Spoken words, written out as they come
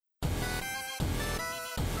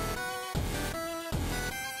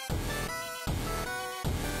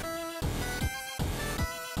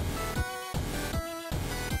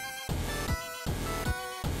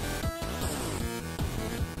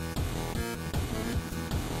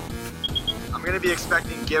I'm gonna be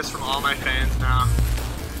expecting gifts from all my fans now.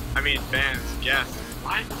 I mean, fans, guests.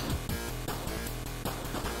 What?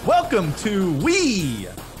 Welcome to We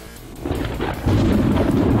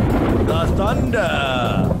the Thunder.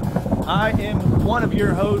 I am one of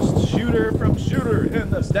your hosts, Shooter from Shooter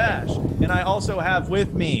in the Stash, and I also have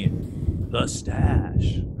with me the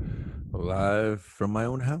Stash. Live from my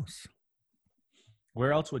own house.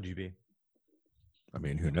 Where else would you be? I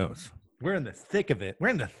mean, who knows? We're in the thick of it. We're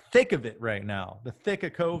in the thick of it right now, the thick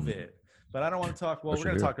of COVID. But I don't want to talk. Well, we're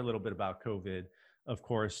going to talk a little bit about COVID, of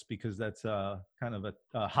course, because that's kind of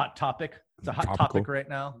a hot topic. It's a hot topic right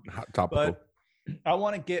now. Hot topical. But I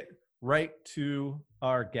want to get right to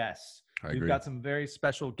our guests. We've got some very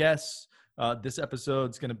special guests. This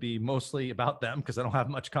episode's going to be mostly about them because I don't have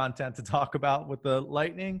much content to talk about with the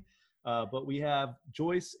Lightning. But we have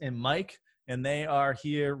Joyce and Mike, and they are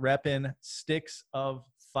here repping Sticks of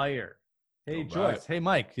Fire. Hey, Joyce. Hey,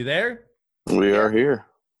 Mike. You there? We are here.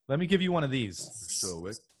 Let me give you one of these. So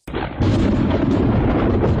Hey,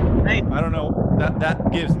 I don't know.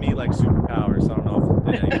 That gives me like superpowers. I don't know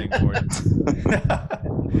if it did anything for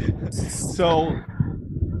it. So,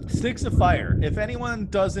 Sticks of Fire. If anyone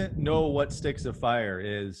doesn't know what Sticks of Fire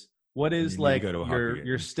is, what is like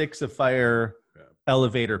your Sticks of Fire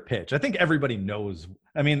elevator pitch? I think everybody knows.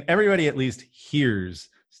 I mean, everybody at least hears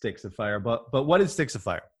Sticks of Fire. But what is Sticks of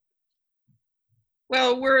Fire?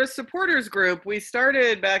 Well, we're a supporters group. We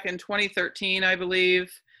started back in 2013, I believe.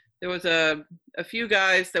 There was a few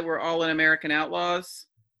guys that were all in American Outlaws,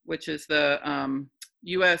 which is the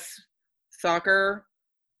U.S. soccer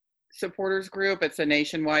supporters group. It's a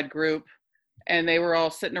nationwide group. And they were all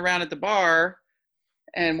sitting around at the bar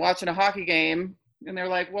and watching a hockey game. And they're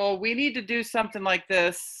like, well, we need to do something like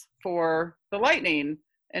this for the Lightning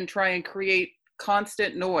and try and create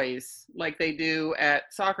constant noise like they do at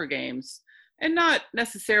soccer games. And not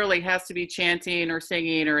necessarily has to be chanting or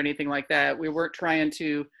singing or anything like that. We weren't trying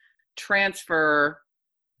to transfer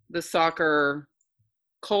the soccer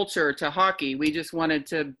culture to hockey. We just wanted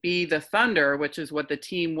to be the Thunder, which is what the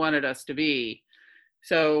team wanted us to be.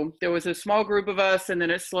 So there was a small group of us, and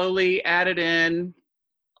then it slowly added in.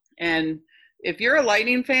 And if you're a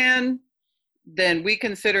Lightning fan, then we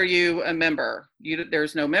consider you a member.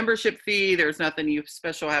 There's no membership fee. There's nothing you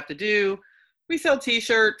special have to do. We sell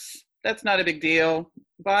T-shirts. That's not a big deal.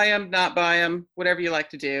 Buy them, not buy them, whatever you like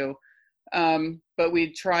to do. But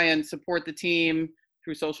we try and support the team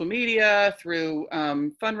through social media, through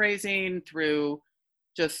fundraising, through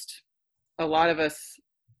just a lot of us.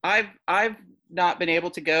 I've not been able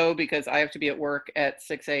to go because I have to be at work at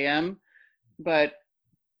 6 a.m. But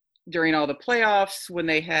during all the playoffs, when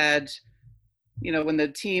they had, when the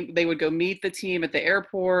team, they would go meet the team at the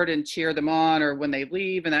airport and cheer them on, or when they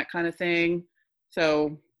leave and that kind of thing.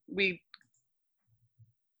 So we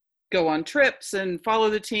go on trips and follow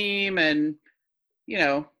the team, and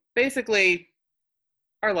basically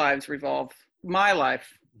our lives revolve. My life,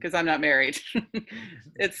 because I'm not married.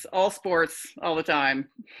 It's all sports all the time.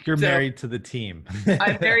 You're married to the team.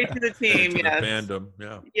 I'm married to the team. To yes. the fandom.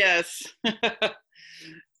 Yeah. Yes.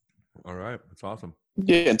 All right. That's awesome.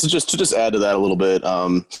 Yeah, and to just add to that a little bit,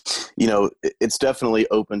 it's definitely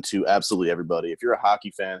open to absolutely everybody. If you're a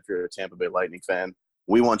hockey fan, if you're a Tampa Bay Lightning fan,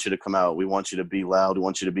 we want you to come out. We want you to be loud. We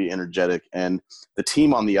want you to be energetic. And the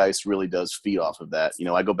team on the ice really does feed off of that.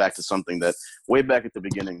 I go back to something that way back at the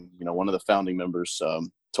beginning, one of the founding members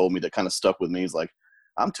told me that kind of stuck with me. He's like,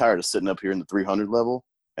 I'm tired of sitting up here in the 300 level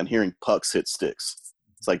and hearing pucks hit sticks.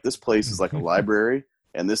 It's like this place is like a library,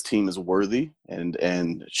 and this team is worthy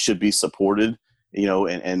and should be supported,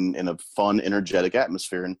 and in a fun, energetic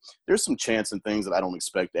atmosphere. And there's some chants and things that I don't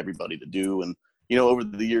expect everybody to do. And over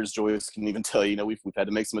the years, Joyce can even tell, we've had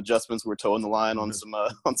to make some adjustments. We're towing the line on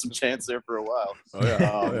some chants there for a while. Oh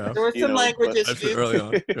yeah. There was some language issues early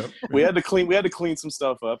on. Yep. We had to clean some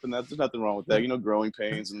stuff up, and there's nothing wrong with that. Growing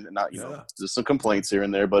pains and not, just some complaints here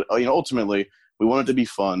and there. But ultimately, we want it to be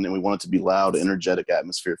fun, and we want it to be loud, energetic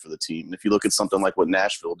atmosphere for the team. And if you look at something like what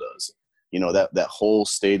Nashville does, that whole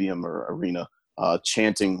stadium or arena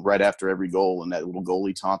chanting right after every goal, and that little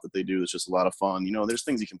goalie taunt that they do is just a lot of fun. There's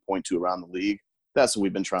things you can point to around the league. That's what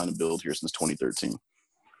we've been trying to build here since 2013.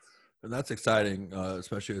 And that's exciting,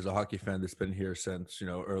 especially as a hockey fan that's been here since,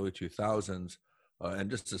 early 2000s, and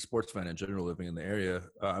just a sports fan in general living in the area.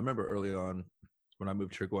 I remember early on when I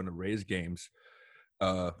moved here going to Rays games,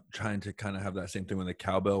 trying to kind of have that same thing when the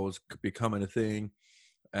cowbell was becoming a thing.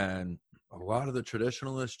 And a lot of the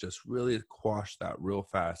traditionalists just really quashed that real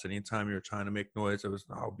fast. Anytime you're trying to make noise, it was,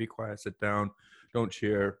 be quiet, sit down, don't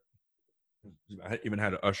cheer. I even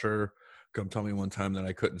had an usher come tell me one time that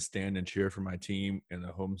I couldn't stand and cheer for my team in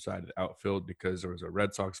the home side outfield because there was a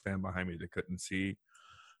Red Sox fan behind me that couldn't see.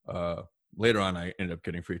 Later on, I ended up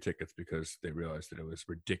getting free tickets because they realized that it was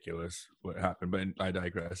ridiculous what happened. But I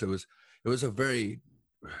digress. It was a very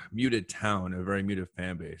muted town, a very muted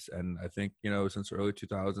fan base, and I think since the early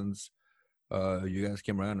 2000s, you guys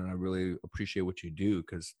came around, and I really appreciate what you do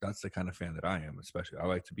because that's the kind of fan that I am. Especially, I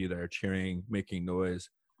like to be there cheering, making noise,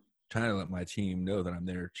 trying to let my team know that I'm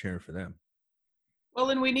there cheering for them.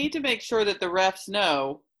 Well, and we need to make sure that the refs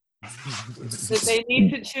know that they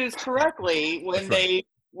need to choose correctly when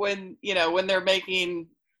when they're making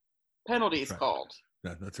penalties called.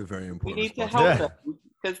 Yeah, that's a very important. We need to help them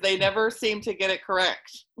because they never seem to get it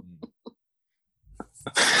correct.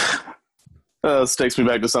 This takes me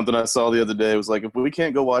back to something I saw the other day. It was like, if we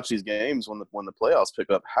can't go watch these games when the playoffs pick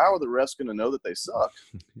up, how are the refs going to know that they suck?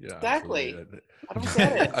 Yeah, exactly. Absolutely. I don't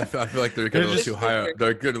get it. I feel like they're getting a little too high.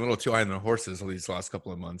 They're getting a little too high on their horses these last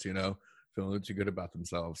couple of months. Feeling a little too good about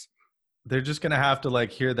themselves. They're just going to have to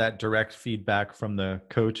hear that direct feedback from the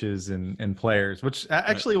coaches and players, which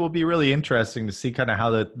actually will be really interesting to see kind of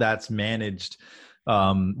how that's managed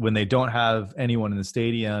when they don't have anyone in the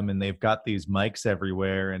stadium and they've got these mics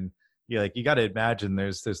everywhere. And you got to imagine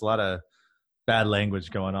there's a lot of bad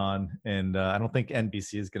language going on. And I don't think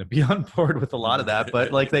NBC is going to be on board with a lot of that,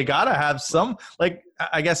 but they got to have some,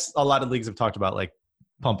 I guess a lot of leagues have talked about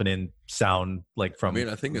pumping in sound from.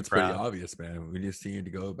 I think it's pretty obvious, man. We just need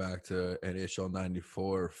to go back to NHL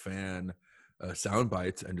 '94 fan sound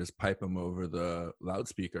bites and just pipe them over the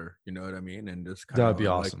loudspeaker. You know what I mean? And just kind That'd of be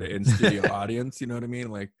awesome. the in-studio audience. You know what I mean?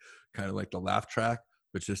 Kind of like the laugh track,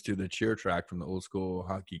 but just do the cheer track from the old school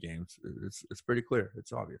hockey games. It's pretty clear.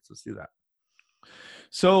 It's obvious. Let's do that.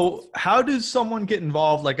 So how does someone get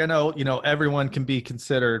involved? I know, everyone can be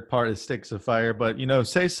considered part of Sticks of Fire, but,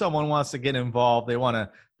 say someone wants to get involved. They want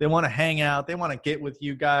to hang out. They want to get with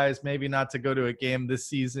you guys, maybe not to go to a game this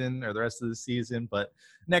season or the rest of the season, but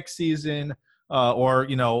next season, or,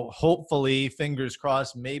 hopefully, fingers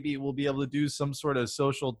crossed, maybe we'll be able to do some sort of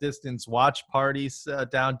social distance watch parties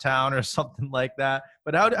downtown or something like that.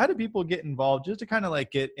 But how do people get involved just to kind of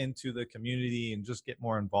get into the community and just get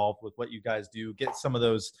more involved with what you guys do, get some of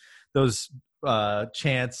those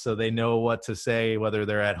chants so they know what to say, whether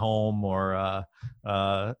they're at home or,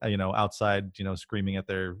 outside, screaming at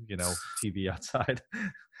their, TV outside.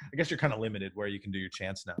 I guess you're kind of limited where you can do your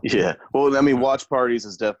chants now. Yeah. Well, watch parties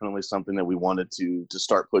is definitely something that we wanted to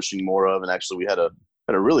start pushing more of. And actually we had a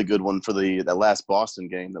really good one for that last Boston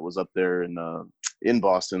game that was up there in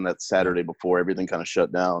Boston that Saturday before everything kind of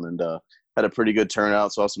shut down, and had a pretty good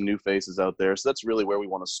turnout. Saw some new faces out there. So that's really where we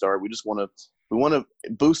want to start. We just want to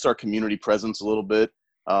boost our community presence a little bit.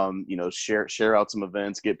 Share out some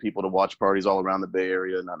events, get people to watch parties all around the Bay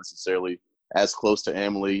Area, not necessarily as close to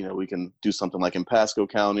Amalie. We can do something like in Pasco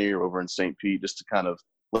County or over in St. Pete, just to kind of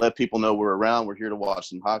let people know we're around. We're here to watch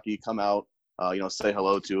some hockey. Come out, say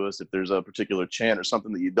hello to us. If there's a particular chant or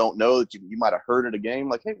something that you don't know that you might have heard at a game,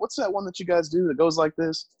 like, hey, what's that one that you guys do that goes like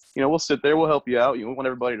this? We'll sit there, we'll help you out. We want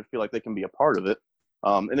everybody to feel like they can be a part of it.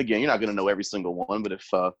 And again, you're not going to know every single one, but if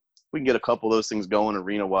we can get a couple of those things going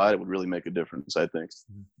arena-wide, it would really make a difference, I think.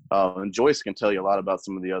 And Joyce can tell you a lot about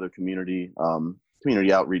some of the other community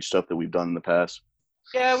outreach stuff that we've done in the past.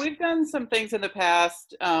 Yeah, we've done some things in the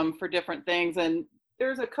past for different things, and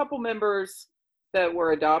there's a couple members that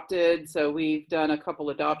were adopted, so we've done a couple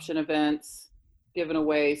adoption events, given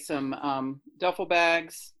away some duffel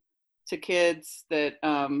bags to kids that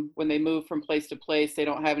when they move from place to place, they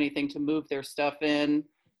don't have anything to move their stuff in.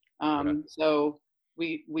 So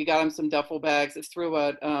we got them some duffel bags. It's through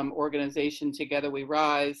a organization, Together We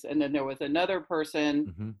Rise. And then there was another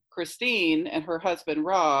person, Christine, and her husband,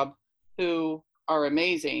 Rob, who are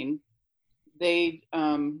amazing. They,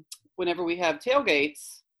 whenever we have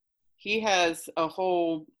tailgates, he has a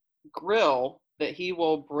whole grill that he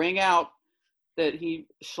will bring out that he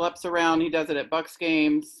schleps around. He does it at Bucks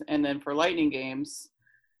games, and then for Lightning games,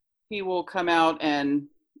 he will come out and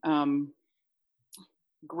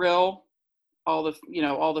grill all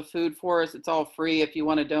the food for us. It's all free. If you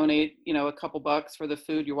want to donate, a couple bucks for the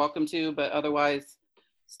food, you're welcome to, but otherwise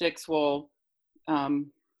Sticks will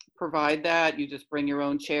provide that. You just bring your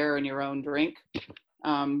own chair and your own drink.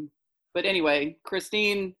 But anyway,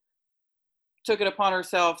 Christine took it upon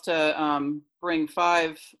herself to bring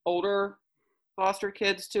 5 older foster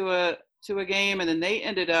kids to a game, and then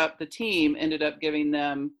the team ended up giving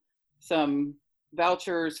them some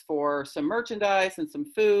vouchers for some merchandise and some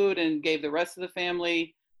food, and gave the rest of the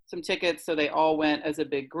family some tickets, so they all went as a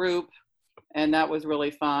big group, and that was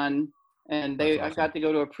really fun. And I got to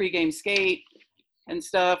go to a pregame skate, and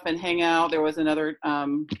stuff and hang out. There was another,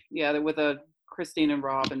 with Christine and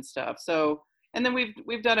Rob and stuff. So, and then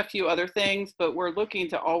we've done a few other things, but we're looking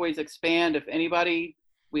to always expand. If anybody,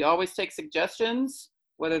 we always take suggestions,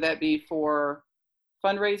 whether that be for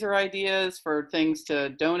fundraiser ideas, for things to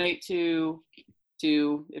donate to,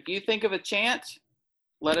 if you think of a chant,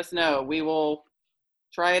 let us know. We will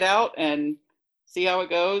try it out and see how it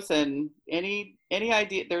goes. And any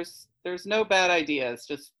idea, there's no bad ideas.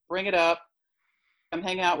 Just bring it up. Come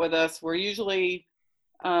hang out with us. We're usually,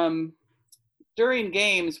 during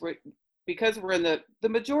games, because we're in the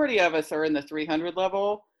majority of us are in the 300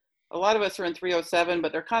 level. A lot of us are in 307,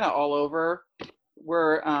 but they're kind of all over.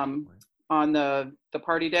 We're on the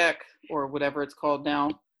party deck, or whatever it's called now.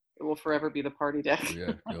 It will forever be the party deck.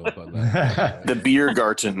 Yeah, that. The beer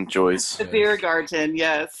garden, Joyce. The beer garden,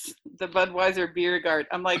 yes. The Budweiser beer garden.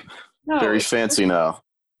 I'm like, no. Very fancy now.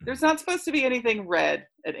 There's not supposed to be anything red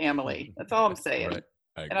at Amalie. That's all I'm saying.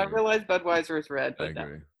 Right. I realize Budweiser is red, I but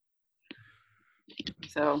agree.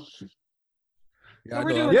 So. Yeah, I we're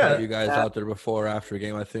know doing I've had that. you guys out there before after a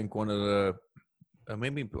game. I think one of the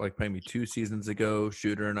maybe 2 seasons ago,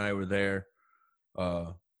 Shooter and I were there.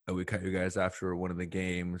 And we caught you guys after one of the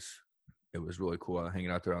games. It was really cool hanging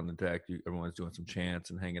out there on the deck. Everyone's doing some chants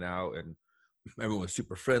and hanging out, and everyone was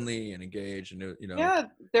super friendly and engaged. And Yeah,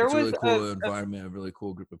 there it's was a really cool environment, a really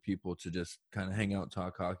cool group of people to just kind of hang out,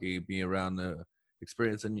 talk hockey, be around the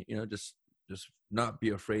experience, and just not be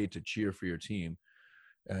afraid to cheer for your team.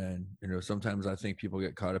 And sometimes I think people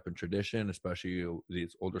get caught up in tradition, especially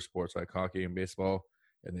these older sports like hockey and baseball,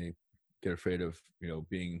 and they get afraid of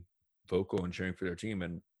being vocal and cheering for their team.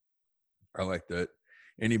 And I like that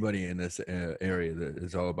anybody in this area that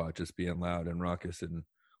is all about just being loud and raucous and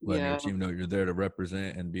letting your team know you're there to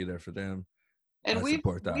represent and be there for them. And we've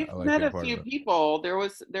like met a few people.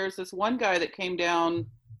 There's this one guy that came down.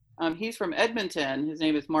 He's from Edmonton. His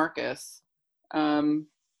name is Marcus.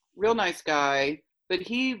 Real nice guy, but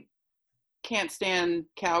he can't stand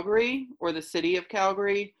Calgary or the city of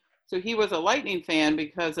Calgary. So he was a Lightning fan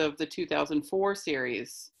because of the 2004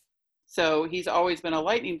 series. So he's always been a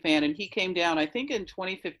Lightning fan, and he came down, I think, in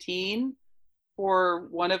 2015 for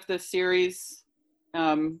one of the series.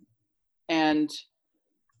 And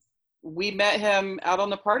we met him out on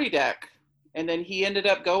the party deck, and then he ended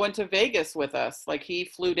up going to Vegas with us. Like, he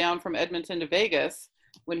flew down from Edmonton to Vegas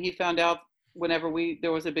when he found out whenever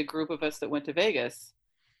there was a big group of us that went to Vegas.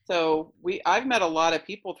 So I've met a lot of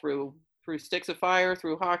people through Sticks of Fire,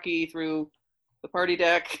 through hockey, through the party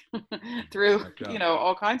deck, through,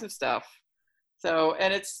 all kinds of stuff. So,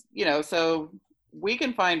 and it's, so we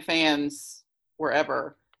can find fans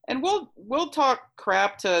wherever, and we'll talk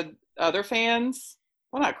crap to other fans.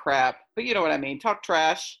 Well, not crap, but you know what I mean? Talk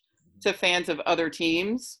trash to fans of other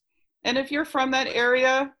teams. And if you're from that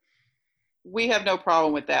area, we have no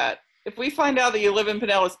problem with that. If we find out that you live in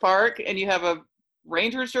Pinellas Park and you have a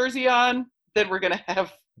Rangers jersey on, then we're going to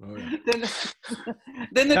have, then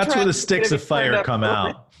that's where the Sticks of Fire come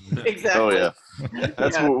out. Exactly. Oh yeah,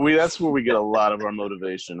 that's where we get a lot of our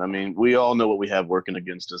motivation. I mean, we all know what we have working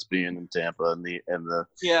against us being in Tampa and the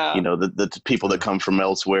the people that come from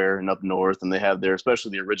elsewhere and up north, and they have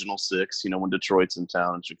especially the original six. When Detroit's in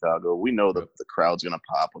town in Chicago, we know that the crowd's gonna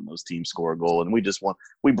pop when those teams score a goal, and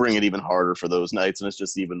we bring it even harder for those nights, and it's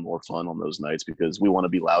just even more fun on those nights because we want to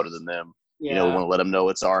be louder than them. Yeah. We want to let them know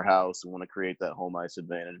it's our house. We want to create that home ice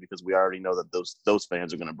advantage because we already know that those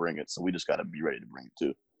fans are going to bring it. So we just got to be ready to bring it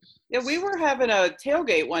too. Yeah, we were having a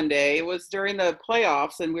tailgate one day. It was during the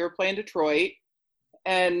playoffs, and we were playing Detroit.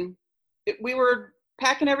 And we were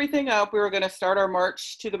packing everything up. We were going to start our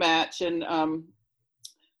march to the match. And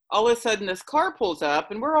all of a sudden, this car pulls up,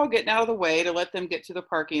 and we're all getting out of the way to let them get to the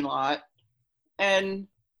parking lot. And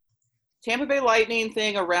Tampa Bay Lightning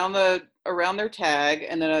thing around their tag,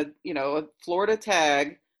 and then a Florida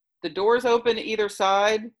tag. The doors open either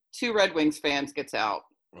side. 2 Red Wings fans gets out,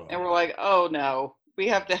 and we're like, oh no, we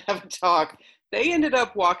have to have a talk. They ended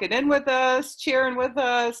up walking in with us, cheering with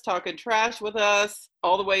us, talking trash with us,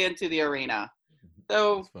 all the way into the arena.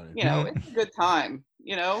 So it's a good time.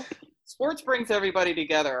 Sports brings everybody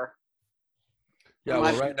together. Yeah,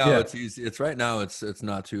 well, right now it's easy. It's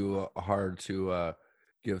not too hard to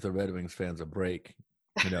give the Red Wings fans a break,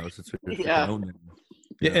 since we own them.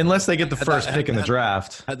 Yeah, unless they get the first pick in the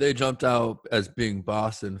draft. Had they jumped out as being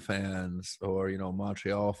Boston fans or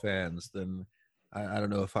Montreal fans, then I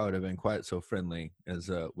don't know if I would have been quite so friendly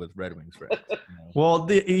as with Red Wings fans. Well,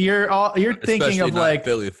 you're thinking Especially of not like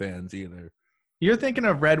Philly fans either. You're thinking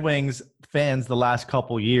of Red Wings fans the last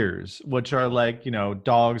couple years, which are like,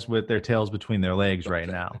 dogs with their tails between their legs right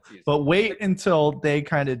now. But wait until they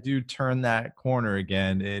kind of do turn that corner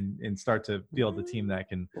again and start to field the team that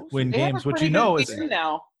can win They have games, a which pretty good is team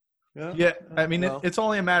now. yeah. I mean, it's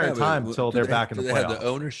only a matter of time until they're back in the playoffs. They have playoffs. the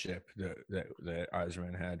ownership that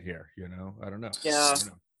Eisman had here. I don't know. Yeah.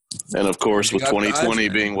 And of course, You with got the 2020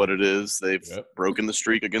 Eisman. being what it is, they've Yep. broken the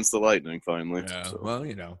streak against the Lightning finally. Yeah. So. Well,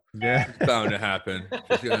 Yeah. it's bound to happen.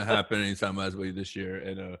 It's going to happen anytime Leslie this year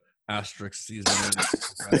in a asterisk season.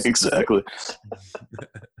 Right? Exactly.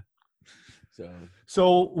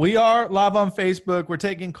 So we are live on Facebook. We're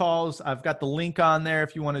taking calls. I've got the link on there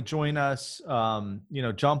if you want to join us.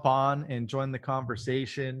 Jump on and join the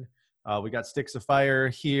conversation. We got Sticks of Fire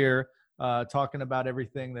here talking about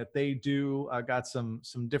everything that they do. I got some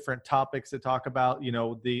different topics to talk about.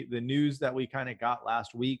 The news that we kind of got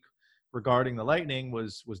last week regarding the Lightning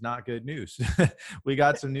was not good news. We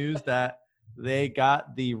got some news that they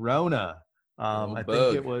got the Rona. I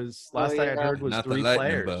think it was last I had heard was not 3 the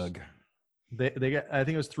players. Bug. They got, I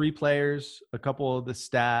think it was 3 players, a couple of the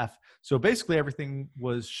staff. So basically everything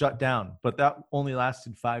was shut down, but that only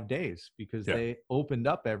lasted 5 days because they opened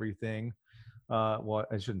up everything. Well,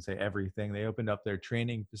 I shouldn't say everything. They opened up their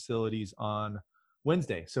training facilities on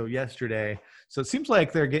Wednesday. So yesterday. So it seems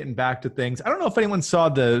like they're getting back to things. I don't know if anyone saw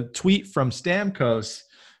the tweet from Stamkos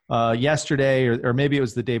yesterday, or maybe it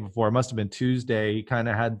was the day before. It must have been Tuesday. He kind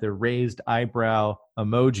of had the raised eyebrow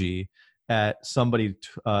emoji at somebody,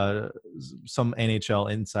 some NHL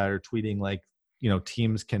insider tweeting like,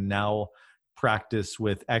 teams can now practice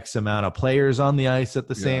with X amount of players on the ice at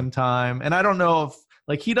the same time. And I don't know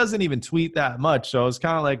if he doesn't even tweet that much. So I was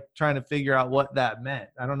kind of like trying to figure out what that meant.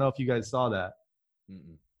 I don't know if you guys saw that.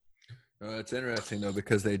 It's interesting though,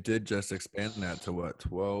 because they did just expand that to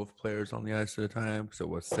 12 players on the ice at a time.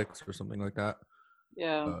 So 6 or something like that.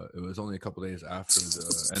 Yeah. It was only a couple days after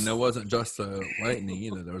and there wasn't just the Lightning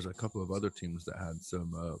either. There was a couple of other teams that had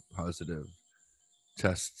some positive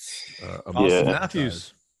tests. Austin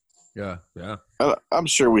Matthews. Yeah. I'm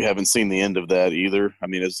sure we haven't seen the end of that either. I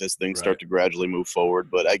mean, as things start to gradually move forward,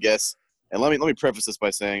 but I guess, and let me preface this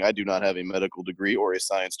by saying I do not have a medical degree or a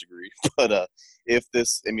science degree, but if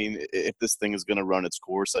this thing is going to run its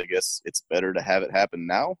course, I guess it's better to have it happen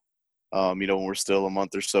now. When we're still a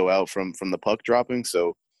month or so out from the puck dropping.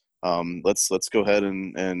 So let's go ahead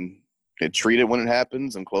and treat it when it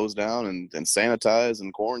happens and close down and sanitize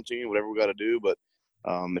and quarantine, whatever we got to do. But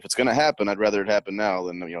if it's going to happen, I'd rather it happen now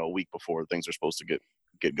than, a week before things are supposed to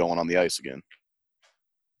get going on the ice again.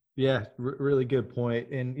 Yeah, really good point.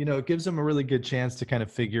 And, it gives them a really good chance to kind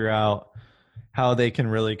of figure out how they can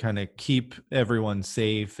really kind of keep everyone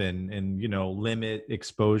safe and limit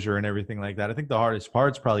exposure and everything like that. I think the hardest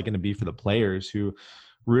part's probably going to be for the players who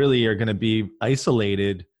really are going to be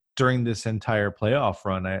isolated during this entire playoff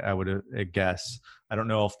run. I would guess. I don't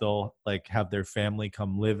know if they'll have their family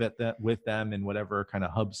come live with them in whatever kind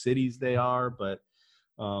of hub cities they are, but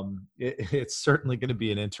it's certainly going to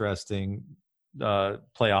be an interesting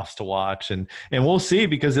playoffs to watch, and we'll see,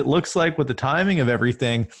 because it looks like with the timing of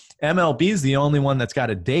everything, MLB is the only one that's got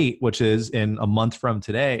a date, which is in a month from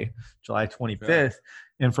today, July 25th. Yeah.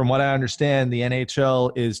 And from what I understand, the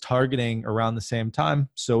NHL is targeting around the same time.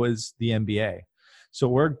 So is the NBA. So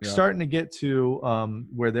we're starting to get to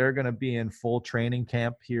where they're going to be in full training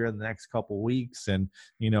camp here in the next couple of weeks. And,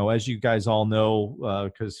 as you guys all know,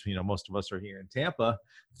 because, most of us are here in Tampa,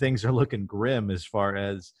 things are looking grim as far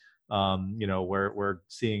as, we're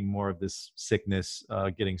seeing more of this sickness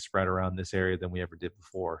getting spread around this area than we ever did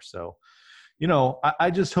before. So, I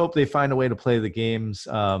just hope they find a way to play the games.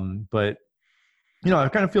 But, I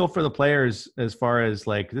kind of feel for the players as far as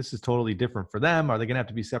this is totally different for them. Are they going to have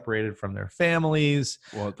to be separated from their families?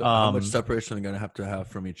 Well, how much separation are they going to have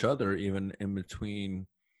from each other, even in between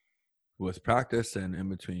with practice and in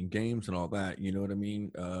between games and all that? You know what I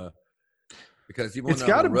mean? Because even when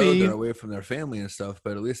they're on the road, they're away from their family and stuff,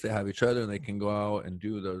 but at least they have each other and they can go out and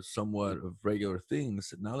do those somewhat of regular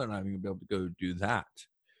things. Now they're not even going to be able to go do that.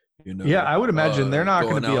 Yeah, I would imagine they're not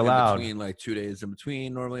going to be allowed. In between 2 days in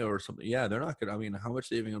between normally or something. Yeah, they're not going to. I mean, how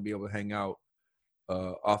much are they even going to be able to hang out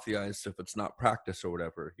off the ice if it's not practice or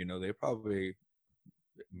whatever? They probably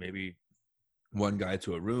maybe one guy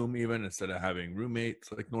to a room even instead of having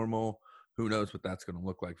roommates like normal. Who knows what that's going to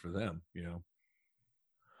look like for them,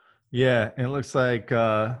 Yeah, and it looks like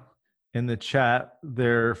in the chat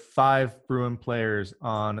there are 5 Bruin players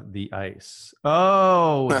on the ice.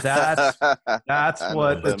 Oh, that's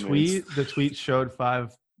what the tweet showed,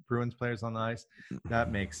 5 Bruins players on the ice.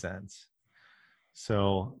 That makes sense.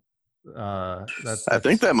 So That's I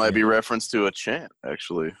think that might be reference to a chant,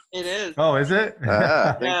 actually. It is. Oh, is it?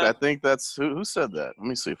 I think that's who said that. Let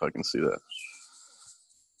me see if I can see that.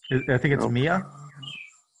 I think it's Nope. Mia.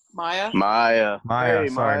 Maya. Maya. Maya. Hey,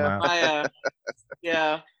 Sorry, Maya. Maya. Maya.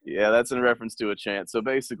 Yeah. Yeah, that's in reference to a chant. So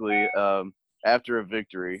basically, after a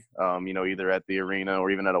victory, either at the arena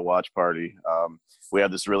or even at a watch party, we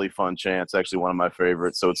have this really fun chant. It's actually one of my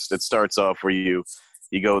favorites. So it starts off where you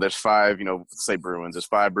go. There's 5, say Bruins. There's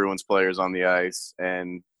 5 Bruins players on the ice,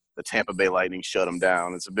 and the Tampa Bay Lightning shut them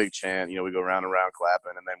down. It's a big chant. We go round and round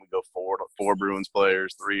clapping, and then we go forward 4 Bruins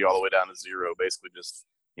players, 3 all the way down to 0, basically just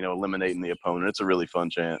eliminating the opponent. It's a really fun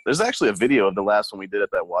chant. There's actually a video of the last one we did at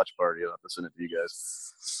that watch party. I'll have to send it to you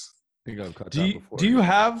guys. I think I've caught Do that you, before. do you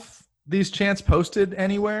have these chants posted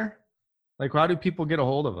anywhere? Like, how do people get a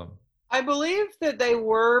hold of them? I believe that they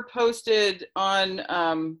were posted on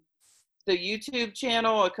the YouTube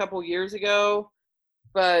channel a couple years ago,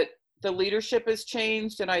 but the leadership has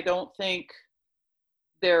changed, and I don't think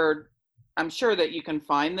I'm sure that you can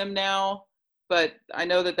find them now, but I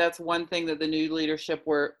know that that's one thing that the new leadership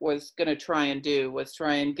was going to try and do, was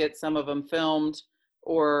try and get some of them filmed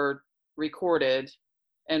or recorded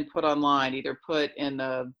and put online, either put on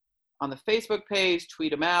the Facebook page,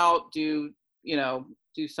 tweet them out, do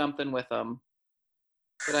something with them.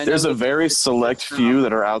 But I There's know a very select few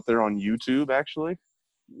that are out there on YouTube, actually.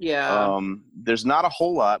 Yeah. There's not a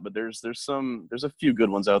whole lot, but there's a few good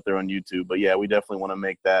ones out there on YouTube. But yeah, we definitely want to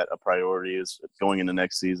make that a priority is going into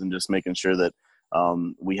next season, just making sure that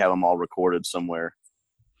we have them all recorded somewhere.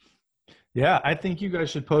 Yeah, I think you guys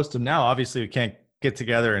should post them now. Obviously, we can't get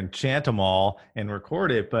together and chant them all and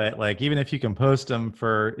record it, but like even if you can post them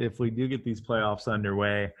for if we do get these playoffs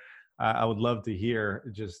underway, I would love to hear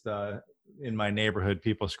just in my neighborhood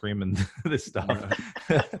people screaming this stuff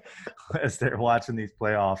as they're watching these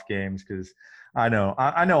playoff games, because I know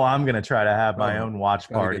I'm going to try to have my own watch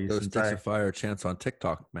Gotta parties. get those Sticks of Fire chants on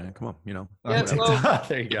TikTok, man. Come on, Yeah, well,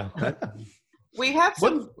 there you go. We have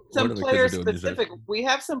some what are the kids player doing these days? specific. We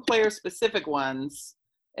have some player specific ones,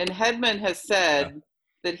 and Hedman has said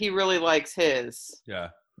that he really likes his. Yeah.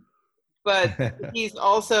 But he's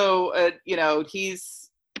also, he's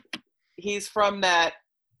from that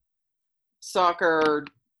soccer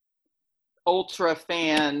ultra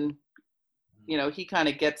fan. He kind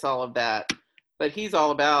of gets all of that, but he's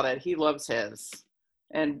all about it. He loves his,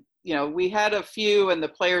 and we had a few, and the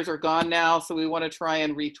players are gone now, so we want to try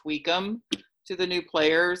and retweak them to the new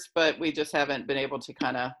players, but we just haven't been able to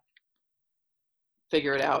kind of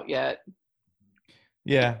figure it out yet.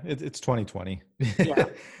 Yeah, it's 2020. Yeah.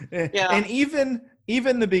 And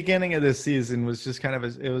even the beginning of this season was just kind of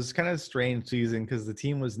a strange season because the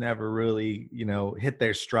team was never really, hit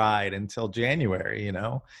their stride until January,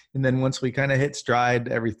 and then once we kind of hit stride,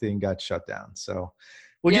 everything got shut down. So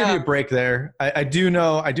we'll give you a break there. I do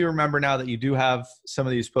remember now that you do have some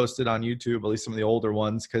of these posted on YouTube, at least some of the older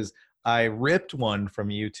ones, because I ripped one from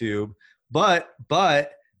YouTube, but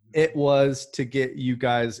it was to get you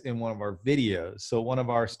guys in one of our videos. So one of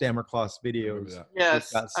our Stammerclass videos.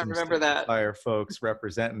 Yes, I remember that. Fire folks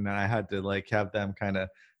representing, and I had to have them kind of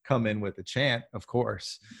come in with a chant, of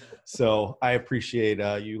course. So I appreciate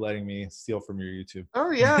you letting me steal from your YouTube. Oh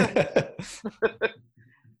yeah.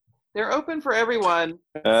 They're open for everyone.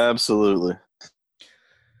 Absolutely.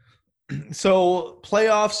 So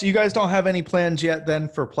playoffs, you guys don't have any plans yet then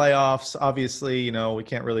for playoffs. Obviously, we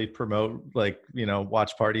can't really promote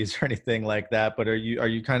watch parties or anything like that, but are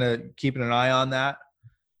you kind of keeping an eye on that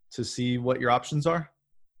to see what your options are?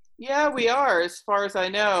 Yeah, we are. As far as I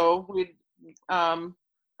know,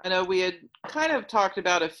 I know we had kind of talked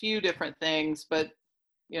about a few different things, but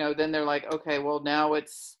then they're like, okay, well now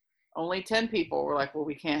it's only 10 people. We're like, well,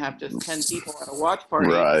 we can't have just 10 people at a watch party.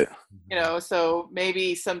 Right. So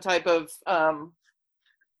maybe some type of,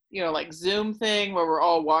 like Zoom thing where we're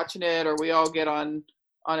all watching it, or we all get on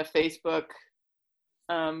a Facebook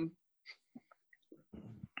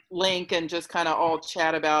link and just kind of all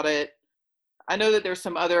chat about it. I know that there's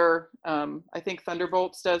some other, I think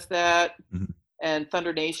Thunderbolts does that. Mm-hmm. And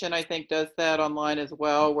Thunder Nation, I think, does that online as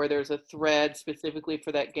well, where there's a thread specifically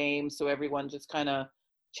for that game. So everyone just kind of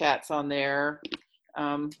chats on there.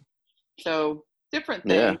 So different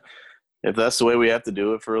things. Yeah. If that's the way we have to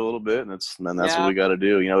do it for a little bit, and that's what we got to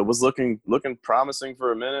do. It was looking promising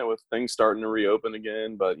for a minute with things starting to reopen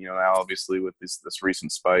again, but now obviously with this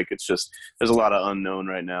recent spike, it's just there's a lot of unknown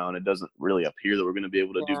right now, and it doesn't really appear that we're going to be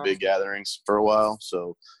able to do big gatherings for a while.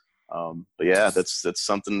 So, but yeah, that's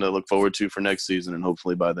something to look forward to for next season, and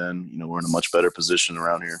hopefully by then, we're in a much better position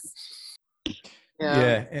around here.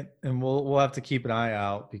 Yeah, and we'll have to keep an eye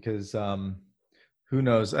out because who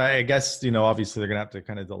knows? I guess, obviously they're going to have to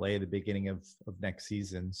kind of delay the beginning of next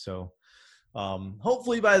season. So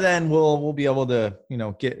hopefully by then we'll be able to,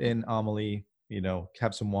 get in Amelie,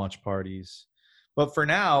 have some watch parties. But for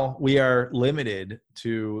now, we're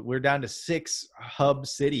down to 6 hub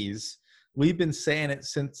cities. We've been saying it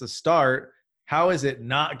since the start. How is it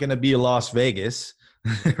not going to be Las Vegas?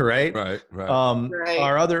 Right. Right. Right.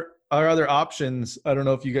 Our other options, I don't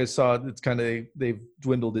know if you guys saw it, it's kind of, they've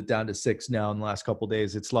dwindled it down to 6 now in the last couple of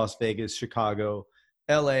days. It's Las Vegas, Chicago,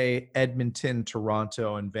 LA, Edmonton,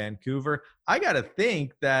 Toronto, and Vancouver. I got to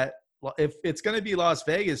think that if it's going to be Las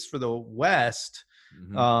Vegas for the West,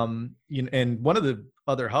 and one of the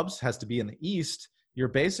other hubs has to be in the East, you're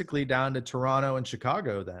basically down to Toronto and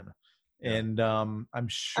Chicago then. Yeah. And I'm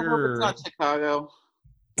sure I hope it's not Chicago.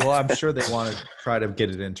 Well, I'm sure they want to try to get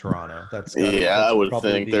it in Toronto. I would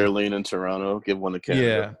think they're leaning Toronto. Give one to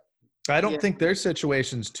Canada. Yeah, I don't think their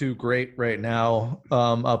situation's too great right now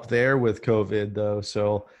up there with COVID, though.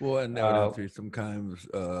 So and that would have to be sometimes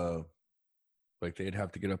like they'd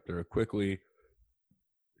have to get up there quickly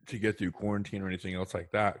to get through quarantine or anything else like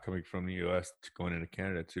that coming from the U.S. to going into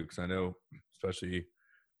Canada too. Because I know, especially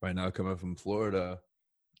right now coming from Florida,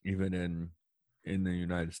 even in the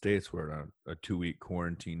United States, we're on a 2-week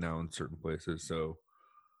quarantine now in certain places. So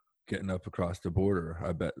getting up across the border,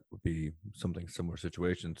 I bet would be something similar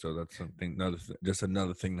situation. So that's something, just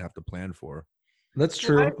another thing to have to plan for. That's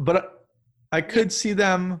true. But I could see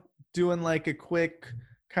them doing like a quick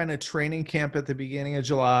kind of training camp at the beginning of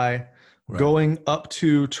July, going up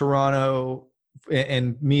to Toronto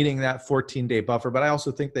and meeting that 14-day buffer. But I also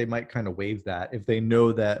think they might kind of waive that if they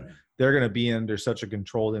know that they're going to be under such a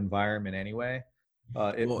controlled environment anyway.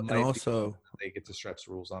 And also they get to stretch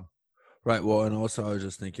the rules on. Right. Well, and also I was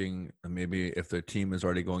just thinking maybe if the team is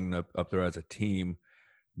already going up there as a team,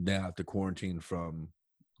 they have to quarantine from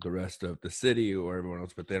the rest of the city or everyone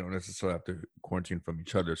else, but they don't necessarily have to quarantine from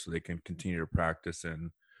each other, so they can continue to practice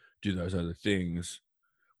and do those other things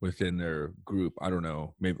within their group. I don't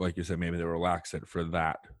know. Maybe, like you said, maybe they relax it for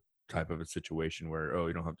that type of a situation where,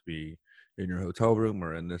 you don't have to be in your hotel room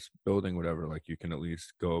or in this building, whatever. Like, you can at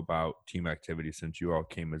least go about team activity since you all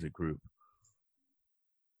came as a group.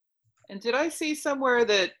 And did I see somewhere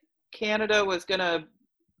that Canada was going to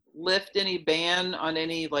lift any ban on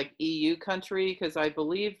any like EU country? Because I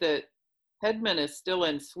believe that Hedman is still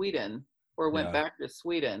in Sweden or went back to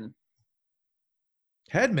Sweden.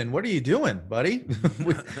 Hedman, what are you doing, buddy?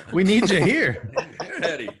 we need you here. Here,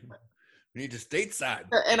 Eddie. We need you stateside.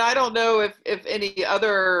 And I don't know if any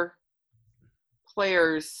other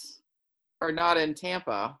players are not in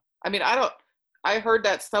Tampa. I mean, I heard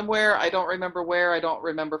that somewhere. I don't remember where. I don't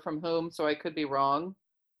remember from whom, so I could be wrong.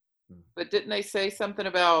 But didn't they say something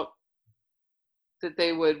about that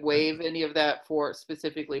they would waive any of that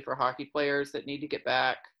specifically for hockey players that need to get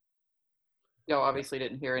back? Y'all obviously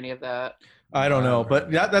didn't hear any of that. I don't know,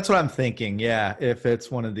 but that's what I'm thinking. Yeah, if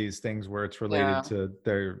it's one of these things where it's related to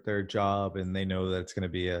their job and they know that it's going to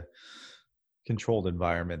be a controlled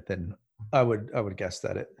environment, then I would guess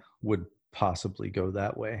that it would possibly go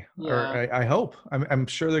that way. Yeah. Or I hope. I'm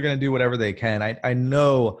sure they're going to do whatever they can. I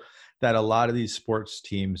know that a lot of these sports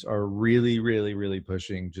teams are really, really, really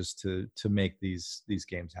pushing just to make these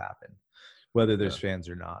games happen, whether there's fans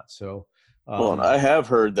or not. So. Well, and I have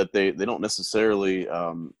heard that they don't necessarily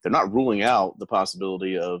they're not ruling out the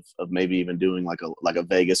possibility of maybe even doing like a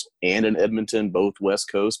Vegas and an Edmonton, both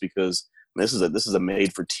West Coast, because this is a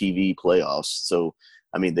made for TV playoffs. So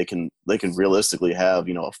I mean they can realistically have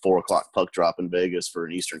a 4:00 puck drop in Vegas for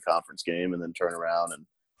an Eastern Conference game, and then turn around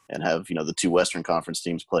and have the two Western Conference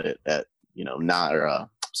teams play it at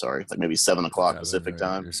like maybe 7:00 Pacific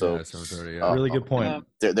time. So 7:30, really good point.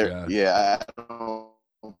 I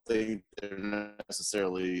don't think they're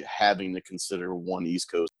necessarily having to consider one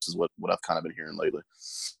East Coast is what I've kind of been hearing lately.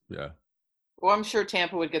 Yeah. Well, I'm sure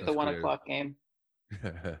Tampa would get the 1:00 game.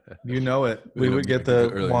 You know it. We would get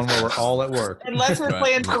the one where we're all at work. Unless we're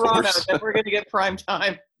playing Toronto, then we're going to get prime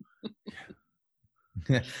time.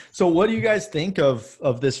 So what do you guys think of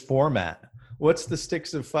this format? What's the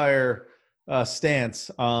Sticks of Fire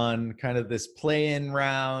stance on kind of this play-in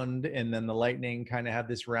round, and then the Lightning kind of have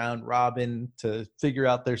this round robin to figure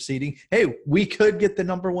out their seeding? Hey, we could get the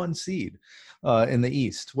number 1 seed in the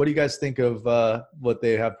East. What do you guys think of what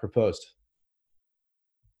they have proposed?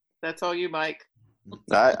 That's all you, Mike.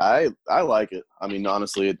 I like it. I mean,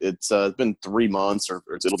 honestly, it's been 3 months, or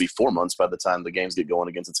it'll be 4 months by the time the games get going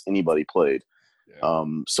against anybody played. Yeah.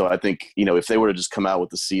 So I think if they were to just come out with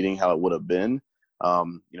the seeding how it would have been,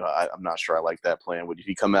 I'm not sure I like that plan. If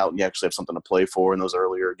you come out and you actually have something to play for in those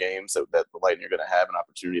earlier games, that the Lightning are going to have an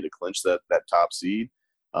opportunity to clinch that top seed,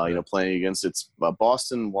 playing against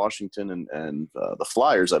Boston, Washington, and the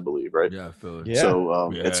Flyers, I believe, right? Yeah, Philly. Yeah.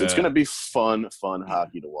 So it's going to be fun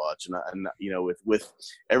hockey to watch. And with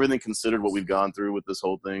everything considered, what we've gone through with this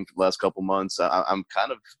whole thing for the last couple months, I'm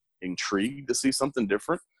kind of intrigued to see something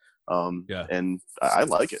different. And I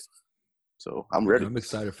like it. So I'm ready. I'm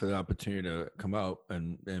excited for the opportunity to come out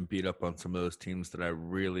and beat up on some of those teams that I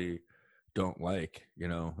really don't like,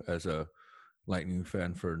 as a Lightning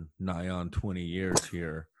fan for nigh on 20 years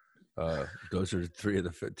here. Those are three of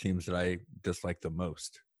the teams that I dislike the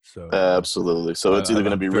most. So absolutely. So it's either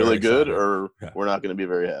going to be really good or we're not going to be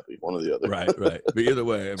very happy. One or the other. Right. But either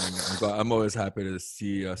way, I mean, I'm always happy to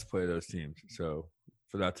see us play those teams. So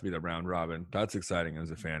for that to be the round robin, that's exciting as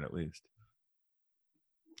a fan, at least.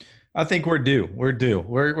 I think we're due. We're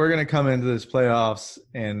going to come into this playoffs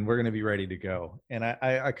and we're going to be ready to go. And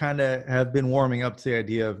I kind of have been warming up to the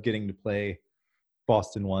idea of getting to play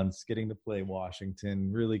Boston once, getting to play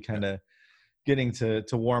Washington, really kind of getting to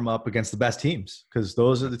warm up against the best teams, because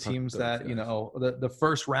those are the teams that, the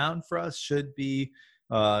first round for us should be,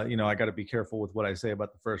 I got to be careful with what I say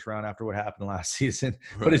about the first round after what happened last season,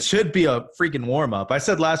 but it should be a freaking warm up. I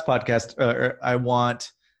said last podcast,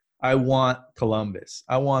 I want Columbus.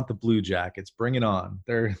 I want the Blue Jackets. Bring it on.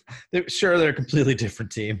 They're a completely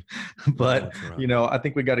different team, but I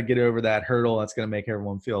think we got to get over that hurdle. That's going to make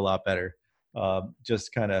everyone feel a lot better.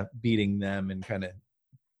 Just kind of beating them and kind of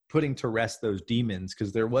putting to rest those demons.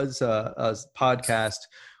 Because there was a podcast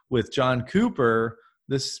with John Cooper.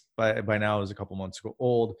 This by now is a couple months ago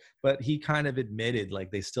old, but he kind of admitted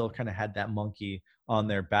like they still kind of had that monkey on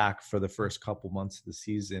their back for the first couple months of the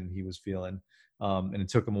season. He was feeling. And it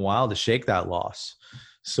took them a while to shake that loss.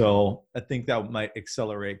 So I think that might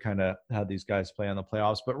accelerate kind of how these guys play on the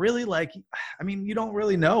playoffs. But really, you don't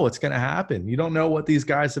really know what's going to happen. You don't know what these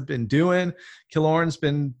guys have been doing. Killorn's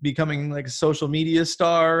been becoming like a social media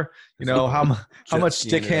star. How much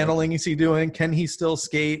stick handling is he doing? Can he still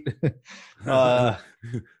skate? Is he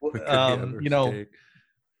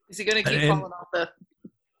going to keep falling off the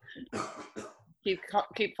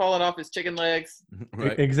keep falling off his chicken legs?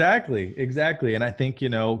 Right. Exactly. And I think,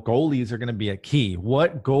 goalies are going to be a key.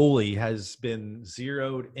 What goalie has been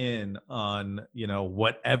zeroed in on,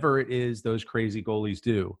 whatever it is those crazy goalies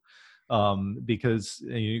do? Because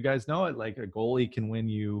you guys know it, like a goalie can win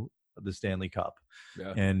you the Stanley Cup.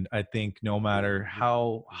 Yeah. And I think no matter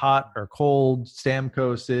how hot or cold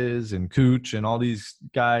Stamkos is and Cooch and all these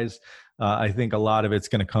guys, I think a lot of it's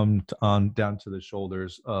going to come down to the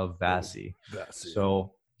shoulders of Vasi.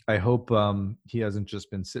 So I hope he hasn't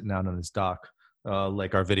just been sitting down on his dock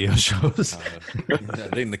like our video shows. I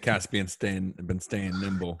think the cat's been staying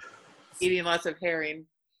nimble. Eating lots of herring.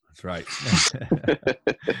 That's right.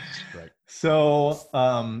 Right.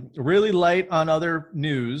 So really light on other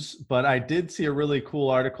news, but I did see a really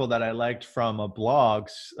cool article that I liked from a blog.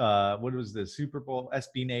 What was this? Super Bowl,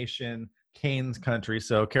 SB Nation, Canes Country.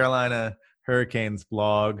 So Carolina Hurricanes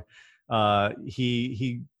blog.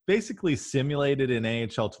 He basically simulated in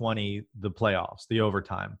AHL 20 the playoffs, the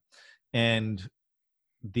overtime. And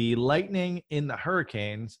the Lightning in the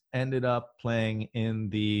Hurricanes ended up playing in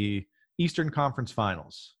the Eastern Conference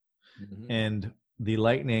Finals. Mm-hmm. And the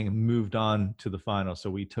Lightning moved on to the final. So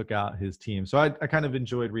we took out his team. So I kind of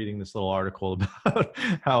enjoyed reading this little article about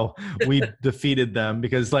how we defeated them,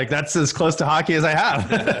 because that's as close to hockey as I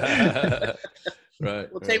have. Right.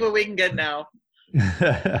 We'll take what we can get now.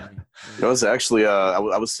 It was actually, I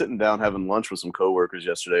was sitting down having lunch with some coworkers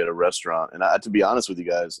yesterday at a restaurant. And to be honest with you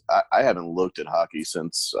guys, I haven't looked at hockey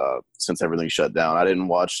since everything shut down. I didn't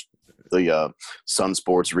watch the Sun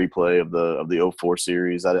Sports replay of the 04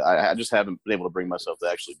 series. I just haven't been able to bring myself to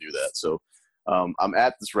actually do that. So I'm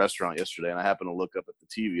at this restaurant yesterday, and I happen to look up at the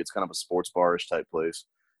TV. It's kind of a sports bar-ish type place,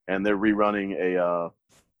 and they're rerunning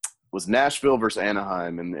was Nashville versus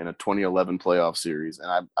Anaheim in a 2011 playoff series.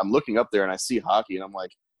 And I'm looking up there, and I see hockey, and I'm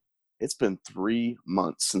like, it's been 3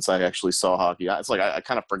 months since I actually saw hockey. It's like I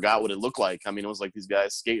kind of forgot what it looked like. I mean, it was like these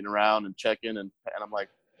guys skating around and checking, and I'm like,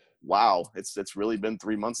 wow, it's really been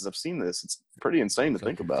 3 months since I've seen this. It's pretty insane to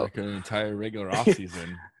think about. Like an entire regular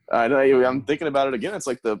offseason. I know. I'm thinking about it again. It's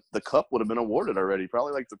like the cup would have been awarded already,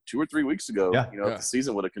 probably like 2 or 3 weeks ago. Yeah. If the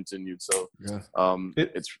season would have continued. So,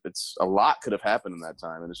 it's a lot could have happened in that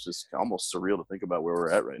time, and it's just almost surreal to think about where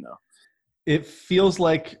we're at right now. It feels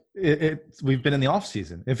like we've been in the off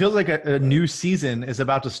season. It feels like a new season is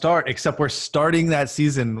about to start, except we're starting that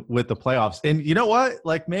season with the playoffs. And you know what?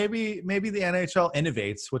 Like maybe the NHL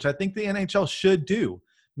innovates, which I think the NHL should do.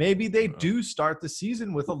 Maybe they do start the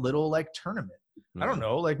season with a little tournament. I don't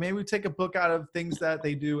know. Maybe we take a book out of things that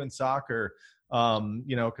they do in soccer.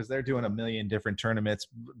 You know, because they're doing a million different tournaments.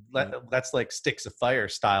 That's like Sticks of Fire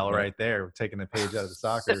style right there. We're taking a page out of the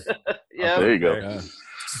soccer. Yeah. There you go. Yeah.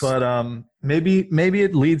 But maybe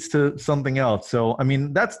it leads to something else. So I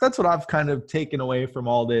mean, that's what I've kind of taken away from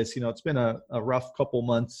all this. You know, it's been a rough couple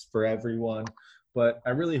months for everyone, but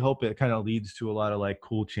I really hope it kind of leads to a lot of like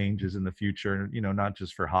cool changes in the future. You know, not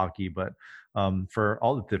just for hockey, but for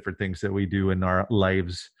all the different things that we do in our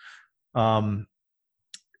lives.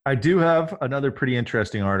 I do have another pretty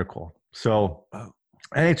interesting article. So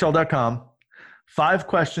NHL.com, 5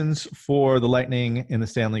 questions for the Lightning in the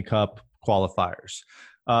Stanley Cup qualifiers.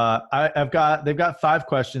 They've got 5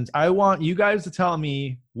 questions. I want you guys to tell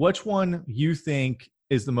me which one you think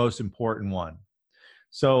is the most important one.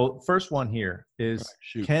 So first one here is,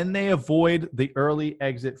 can they avoid the early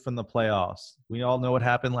exit from the playoffs? We all know what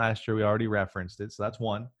happened last year. We already referenced it. So that's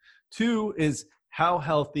 1. 2 is, how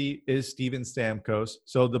healthy is Steven Stamkos?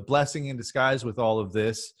 So the blessing in disguise with all of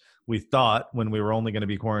this, we thought when we were only going to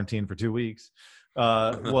be quarantined for 2 weeks,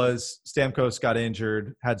 was Stamkos got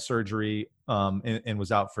injured, had surgery, and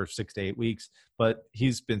was out for 6 to 8 weeks. But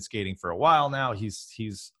he's been skating for a while now.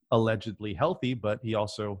 He's allegedly healthy, but he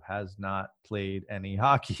also has not played any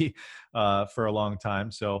hockey for a long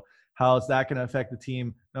time. So how is that going to affect the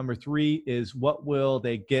team? Number 3 is, what will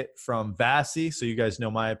they get from Vasi? So you guys know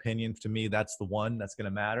my opinion. To me, that's the one that's going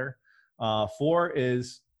to matter. 4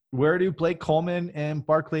 is, where do Blake Coleman and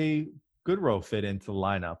Barclay Goodrow fit into the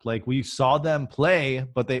lineup? Like, we saw them play,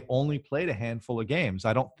 but they only played a handful of games.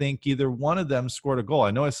 I don't think either one of them scored a goal.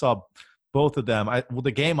 I know I saw both of them.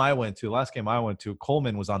 Last game I went to,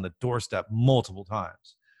 Coleman was on the doorstep multiple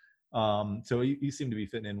times. So he seemed to be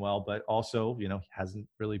fitting in well, but also, you know, hasn't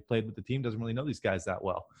really played with the team, doesn't really know these guys that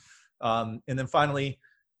well. And then finally,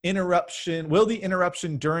 interruption. Will the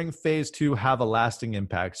interruption during phase 2 have a lasting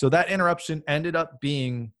impact? So that interruption ended up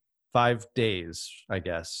being 5 days, I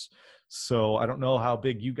guess. So I don't know how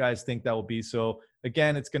big you guys think that will be. So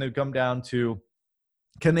again, it's going to come down to,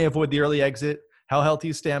 can they avoid the early exit? How healthy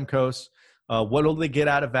is Stamkos? What will they get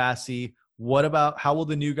out of Vasi? What about, how will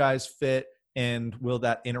the new guys fit? And will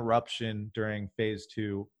that interruption during phase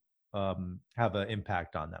 2 have an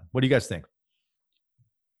impact on them? What do you guys think?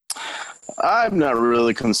 I'm not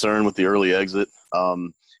really concerned with the early exit.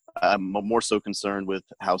 I'm more so concerned with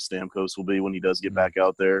how Stamkos will be when he does get back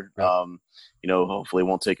out there. You know, hopefully it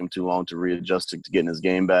won't take him too long to readjust to getting his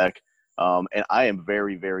game back. And I am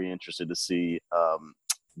very, very interested to see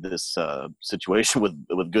this situation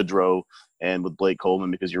with Goodrow and with Blake Coleman,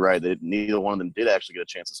 because you're right, that neither one of them did actually get a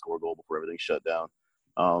chance to score a goal before everything shut down.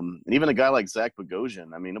 And even a guy like Zach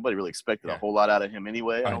Bogosian, I mean, nobody really expected a whole lot out of him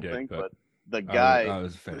anyway, I don't think. But the guy, I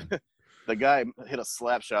was a fan. the guy hit a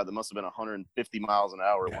slap shot that must have been 150 miles an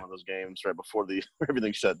hour in one of those games right before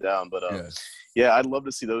everything shut down. But yeah, I'd love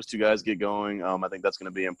to see those two guys get going. I think that's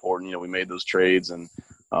going to be important. You know, we made those trades, and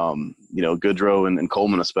you know, Goodrow and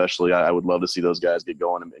Coleman especially, I would love to see those guys get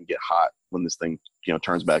going and get hot when this thing, you know,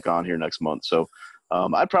 turns back on here next month. So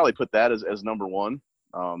I'd probably put that as number 1.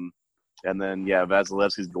 And then, yeah,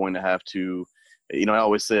 Vasilevsky's going to have to, you know, I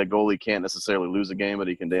always say a goalie can't necessarily lose a game, but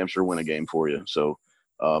he can damn sure win a game for you. So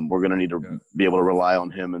we're going to need to be able to rely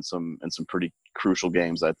on him in some pretty crucial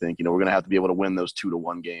games, I think. You know, we're going to have to be able to win those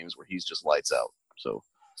 2-1 games where he's just lights out. So.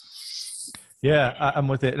 Yeah, I'm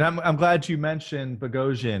with it. And I'm glad you mentioned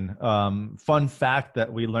Bogosian. Fun fact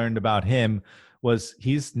that we learned about him was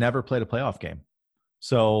he's never played a playoff game.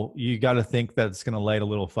 So you got to think that it's going to light a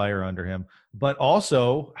little fire under him. But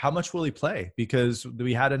also, how much will he play? Because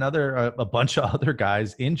we had a bunch of other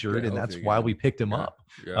guys injured, and that's why we picked him up.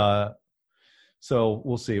 Yeah. So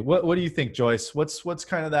we'll see. What do you think, Joyce? What's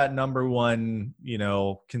kind of that number 1, you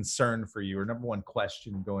know, concern for you, or number 1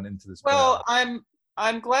 question going into this? Well,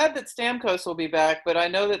 I'm glad that Stamkos will be back, but I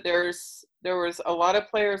know that there was a lot of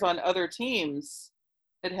players on other teams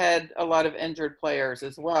that had a lot of injured players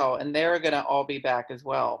as well, and they're going to all be back as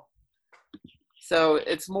well. So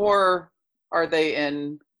it's more, are they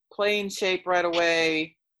in playing shape right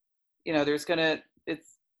away? You know,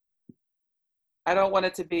 I don't want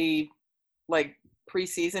it to be like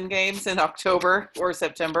preseason games in October or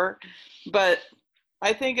September, but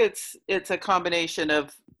I think it's a combination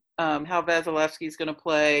of how Vasilevsky's going to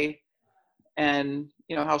play, and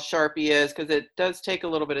you know how sharp he is, because it does take a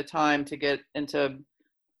little bit of time to get into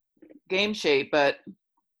game shape. But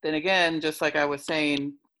then again, just like I was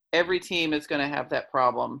saying, every team is going to have that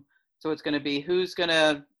problem. So it's going to be who's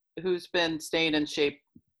been staying in shape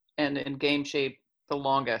and in game shape the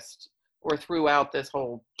longest, or throughout this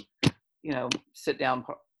whole, you know, sit down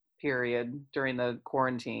period during the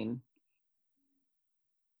quarantine.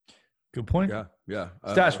 Good point. Yeah.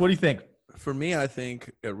 Stash, what do you think? For me, I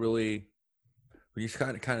think it really when you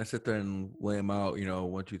kind of sit there and lay them out,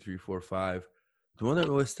 1, 2, 3, 4, 5. The one that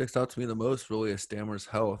really sticks out to me the most really is Stammer's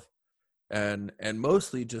health, and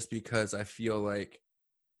mostly just because I feel like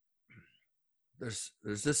there's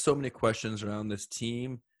just so many questions around this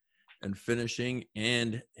team and finishing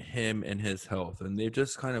and him and his health, and they've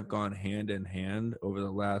just kind of gone hand in hand over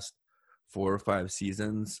the last 4 or 5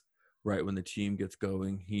 seasons. Right when the team gets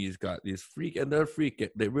going, he's got these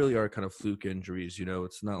they really are kind of fluke injuries.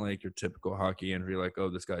 It's not like your typical hockey injury, like, oh,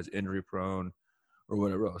 this guy's injury prone or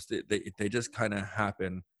whatever else. They just kind of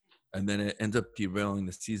happen, and then it ends up derailing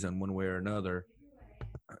the season one way or another.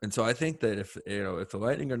 And so I think that if the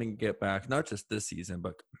Lightning are going to get back, not just this season,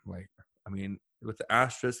 but with the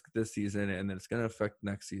asterisk this season, and then it's going to affect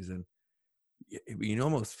next season, you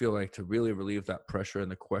almost feel like to really relieve that pressure and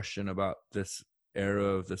the question about this era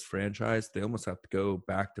of this franchise, they almost have to go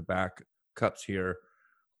back-to-back cups here.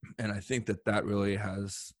 And I think that really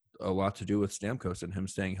has a lot to do with Stamkos and him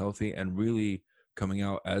staying healthy and really coming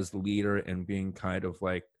out as the leader and being kind of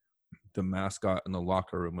like the mascot in the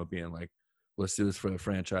locker room of being like, let's do this for the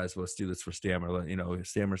franchise. Let's do this for Stammer. If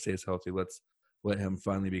Stammer stays healthy, let's let him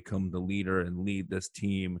finally become the leader and lead this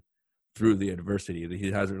team through the adversity that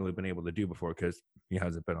he hasn't really been able to do before because he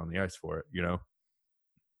hasn't been on the ice for it,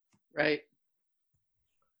 Right.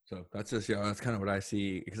 So that's just, that's kind of what I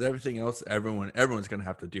see, because everything else, everyone's going to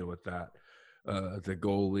have to deal with that. The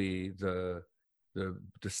goalie, the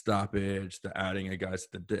stoppage, the adding of guys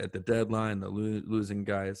at the deadline, the losing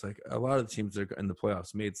guys. Like a lot of the teams that are in the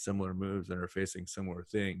playoffs made similar moves and are facing similar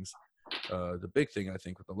things. The big thing I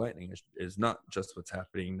think with the Lightning is not just what's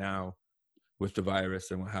happening now with the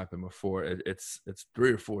virus and what happened before. It's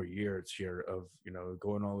 3 or 4 years here of,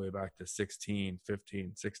 going all the way back to 16,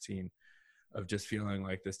 15, 16, of just feeling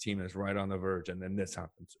like this team is right on the verge, and then this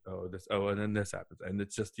happens. And then this happens. And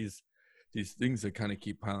it's just these things that kind of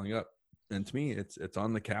keep piling up. And to me, it's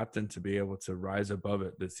on the captain to be able to rise above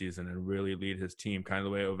it this season and really lead his team, kind of the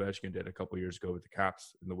way Ovechkin did a couple years ago with the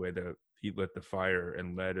Caps, and the way that he lit the fire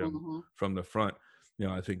and led him from the front.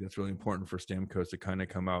 I think that's really important for Stamkos to kind of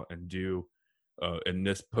come out and do in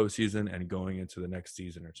this postseason and going into the next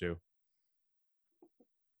season or two.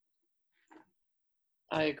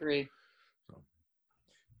 I agree.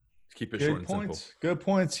 Keep it short and simple. Good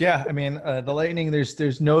points. Yeah, the Lightning.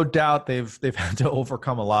 There's no doubt they've had to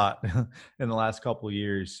overcome a lot in the last couple of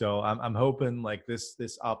years. So I'm hoping like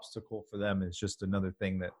this obstacle for them is just another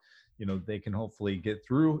thing that they can hopefully get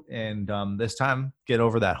through, and this time get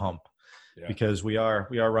over that hump. Yeah. Because we are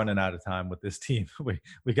running out of time with this team.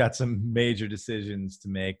 We got some major decisions to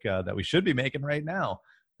make that we should be making right now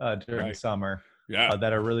during summer. Yeah,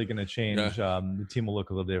 that are really going to change. Yeah. The team will look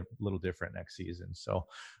a little different next season. So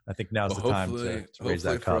I think now's the time to raise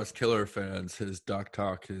that cup. For us Killer fans, his doc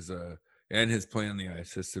talk and his play on the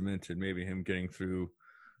ice has cemented maybe him getting through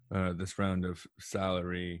this round of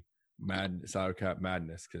salary cap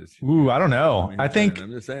madness. Because I don't know.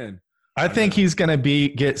 I'm just saying. I think he's going to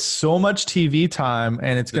get so much TV time,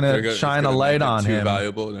 and it's going to shine a light on him. Too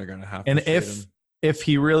valuable, and they're going to have to. And if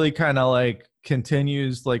he really kind of like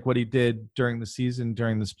continues like what he did during the season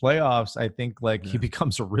during this playoffs, I think he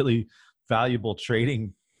becomes a really valuable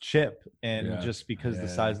trading chip. And just because the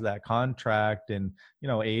size of that contract and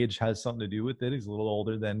age has something to do with it. He's a little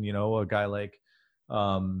older than a guy like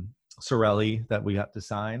Cirelli that we have to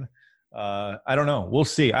sign. I don't know. We'll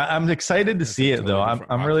see. I'm excited to see it though.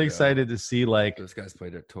 I'm really excited to see those guys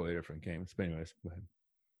played at totally different games. But anyways, go ahead.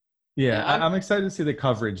 Yeah, I'm excited to see the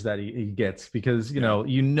coverage that he gets because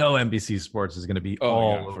NBC Sports is going to be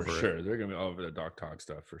all over for sure. They're going to be all over the Doc Talk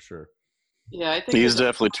stuff for sure. Yeah, I think he's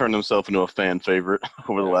definitely turned himself into a fan favorite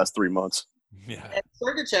over the last 3 months. Yeah, and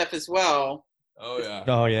Sergachev as well. Oh yeah.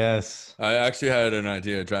 Oh yes. I actually had an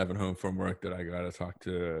idea driving home from work that I got to talk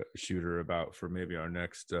to Shooter about for maybe our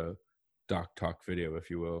next Doc Talk video, if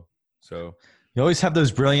you will. So you always have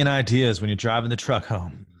those brilliant ideas when you're driving the truck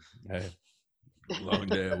home. Hey. Long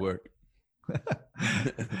day at work.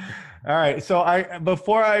 All right. So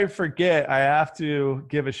before I forget, I have to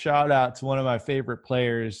give a shout out to one of my favorite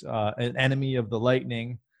players, an enemy of the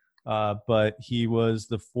Lightning, but he was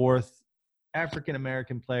the 4th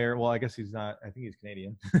African-American player. Well, I guess he's not. I think he's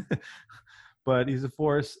Canadian. But he's the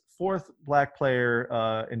fourth black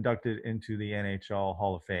player inducted into the NHL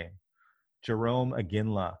Hall of Fame, Jarome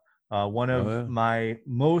Iginla. One of my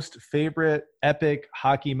most favorite epic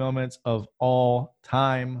hockey moments of all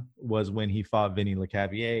time was when he fought Vinny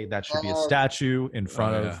Lecavalier. That should be a statue in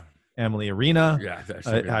front of Amalie Arena. Yeah, that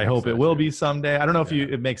should be I a big hope it will statue. be someday. I don't know if Yeah.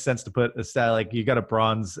 it makes sense to put a stat like you got a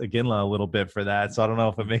bronze Aginla a little bit for that. So I don't know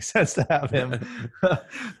if it makes sense to have him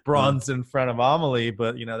bronze in front of Amalie,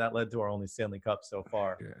 but that led to our only Stanley Cup so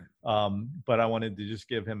far. Yeah. But I wanted to just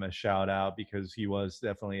give him a shout out because he was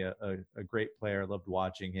definitely a great player. I loved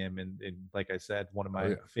watching him. And like I said, one of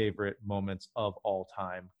my favorite moments of all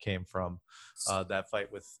time came from that fight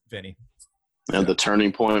with Vinny. And the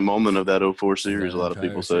turning point moment of that 04 series, a lot of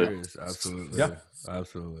people say. Absolutely. Yeah.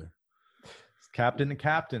 Absolutely. Captain to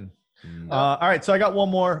captain. Mm. All right, so I got one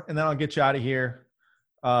more, and then I'll get you out of here.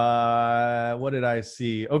 What did I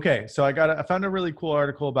see? Okay, so I found a really cool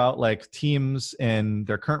article about like teams and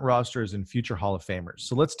their current rosters and future Hall of Famers.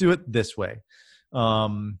 So let's do it this way.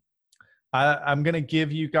 I'm going to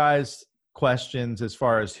give you guys questions as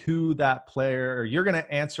far as who that player, or you're going to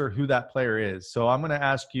answer who that player is. So I'm going to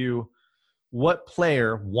ask you, what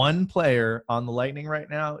player, one player on the Lightning right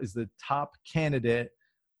now is the top candidate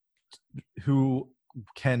who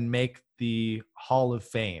can make the Hall of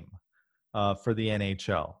Fame for the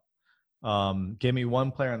NHL? Give me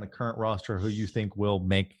one player on the current roster who you think will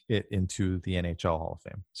make it into the NHL Hall of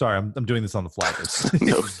Fame. Sorry, I'm doing this on the fly.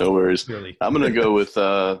 No worries. Really. I'm going to go with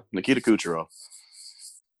Nikita Kucherov.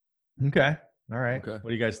 Okay. All right. Okay. What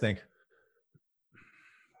do you guys think?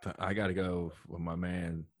 I got to go with my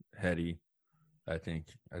man, Hetty. I think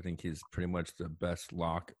he's pretty much the best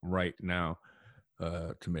lock right now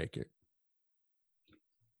to make it.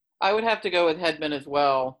 I would have to go with Hedman as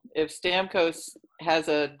well. If Stamkos has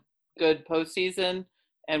a good postseason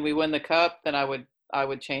and we win the cup, then I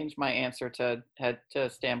would change my answer to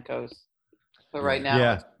Stamkos. But right now,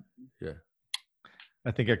 yeah.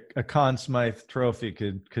 I think a Conn Smythe trophy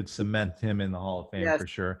could cement him in the Hall of Fame for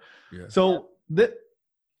sure. Yeah. So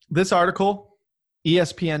this article,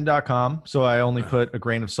 ESPN.com, so I only put a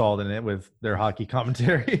grain of salt in it with their hockey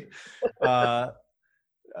commentary.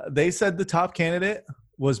 They said the top candidate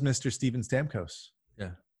was Mr. Steven Stamkos.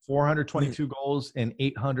 Yeah. 422 goals in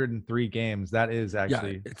 803 games. That is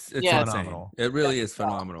actually it's phenomenal. Insane. It really is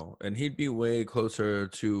phenomenal. And he'd be way closer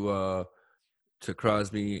to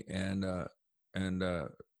Crosby and I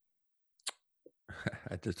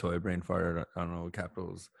just totally brain farted. I don't know what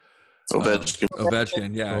Capitals.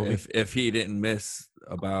 Ovechkin, yeah. If he didn't miss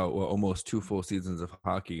about almost 2 full seasons of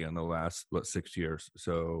hockey in the last 6 years,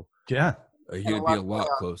 so yeah, he would be a lot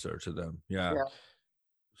closer to them. Yeah.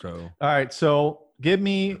 So all right, so give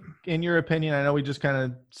me, in your opinion, I know we just kind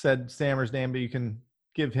of said Stammer's name, but you can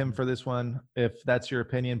give him for this one if that's your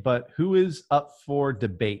opinion. But who is up for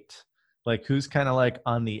debate? Like who's kind of like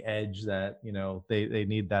on the edge that they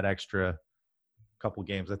need that extra couple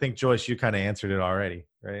games? I think Joyce, you kind of answered it already,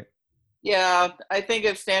 right? Yeah, I think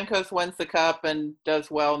if Stamkos wins the cup and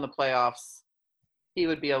does well in the playoffs, he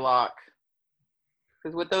would be a lock.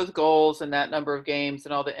 Because with those goals and that number of games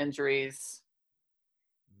and all the injuries.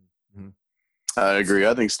 I agree.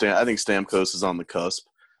 I think Stamkos is on the cusp.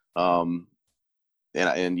 And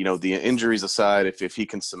the injuries aside, if he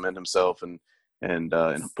can cement himself and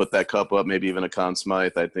put that cup up, maybe even a Conn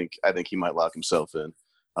Smythe, I think he might lock himself in.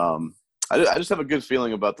 I just have a good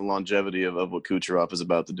feeling about the longevity of what Kucherov is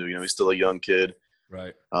about to do. He's still a young kid,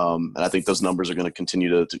 right? And I think those numbers are going to continue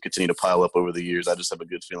to pile up over the years. I just have a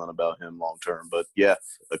good feeling about him long term. But yeah,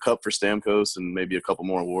 a cup for Stamkos and maybe a couple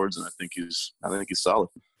more awards, and I think he's solid.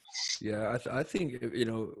 Yeah, I think if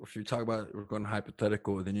you talk about we're going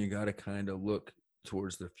hypothetical, then you got to kind of look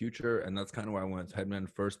towards the future, and that's kind of why I went Hedman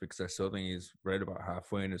first, because I still think he's right about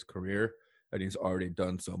halfway in his career, and he's already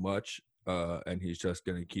done so much. And he's just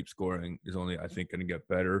going to keep scoring. He's only, I think, going to get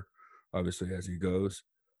better, obviously, as he goes.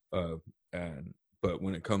 But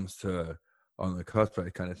when it comes to on the cusp, I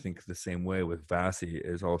kind of think the same way with Vasi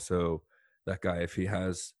is also that guy. If he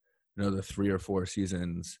has the 3 or 4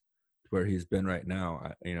 seasons where he's been right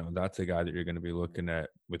now, that's a guy that you're going to be looking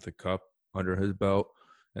at with the cup under his belt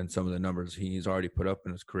and some of the numbers he's already put up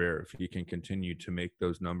in his career. If he can continue to make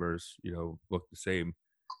those numbers, look the same,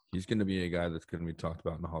 he's going to be a guy that's going to be talked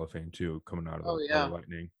about in the Hall of Fame too, coming out of the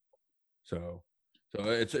Lightning. So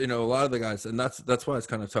it's a lot of the guys, and that's why it's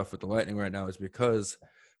kind of tough with the Lightning right now, is because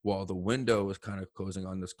while the window is kind of closing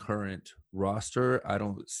on this current roster, I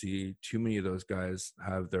don't see too many of those guys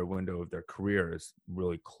have their window of their career is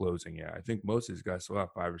really closing yet. I think most of these guys still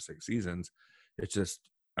have 5 or 6 seasons. It's just,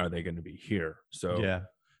 are they going to be here? So yeah.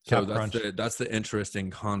 So that's the interesting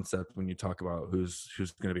concept when you talk about who's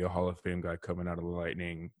going to be a Hall of Fame guy coming out of the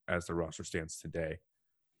Lightning as the roster stands today.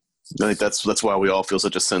 I think that's why we all feel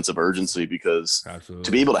such a sense of urgency, because Absolutely.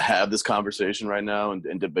 to be able to have this conversation right now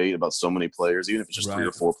and debate about so many players, even if it's just 3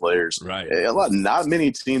 or 4 players, Right. Not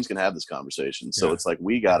many teams can have this conversation. So it's like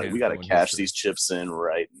we got to cash these chips in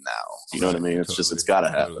right now. You know what I mean? It's just, it's got to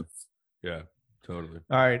happen. Yeah, totally.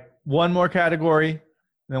 All right. One more category, and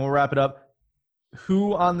then we'll wrap it up.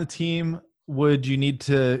 Who on the team would you need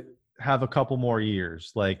to have a couple more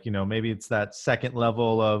years? Like, you know, maybe it's that second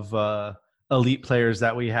level of elite players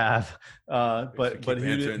that we have. But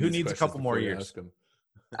who needs a couple more years?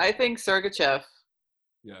 I think Sergachev.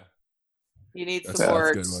 Yeah. You need some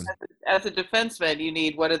more. As a defenseman, you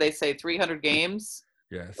need, what do they say, 300 games?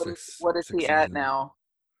 Yeah. What is he at now?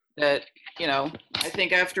 That, you know, I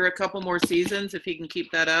think after a couple more seasons, if he can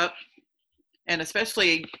keep that up, and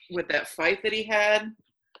especially with that fight that he had,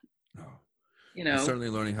 you know. He's certainly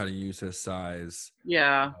learning how to use his size.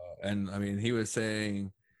 Yeah. And, I mean, he was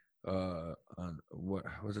saying, what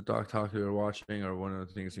was it, Doc Talk we were watching, or one of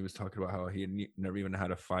the things he was talking about, how he had never even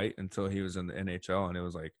had a fight until he was in the NHL, and it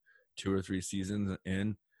was like 2 or 3 seasons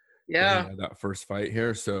in. Yeah, that first fight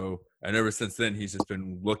here. So, and ever since then, he's just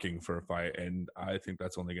been looking for a fight, and I think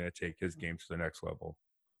that's only going to take his game to the next level.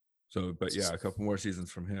 So, but yeah, a couple more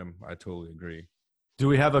seasons from him, I totally agree. Do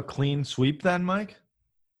we have a clean sweep then, Mike?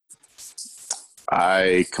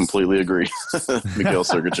 I completely agree. Mikhail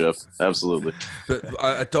Sergachev, absolutely. But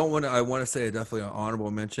I want to say definitely an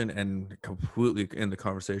honorable mention, and completely in the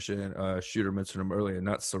conversation. Shooter mentioned him earlier,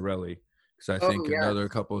 not Cirelli, because I think another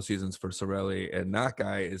couple of seasons for Cirelli, and that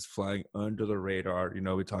guy is flying under the radar. You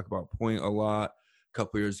know, we talk about Point a lot. A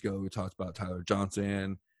couple years ago, we talked about Tyler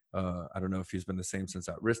Johnson. I don't know if he's been the same since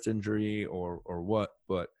that wrist injury or what,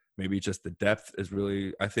 but maybe just the depth is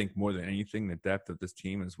really, I think more than anything, the depth of this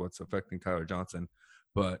team is what's affecting Tyler Johnson.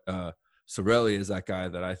 But Cirelli is that guy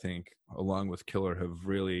that I think, along with Killer, have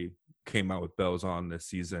really came out with bells on this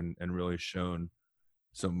season and really shown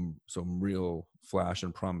some real flash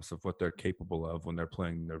and promise of what they're capable of when they're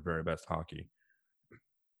playing their very best hockey.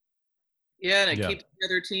 Yeah, and it keeps the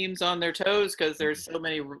other teams on their toes, because there's so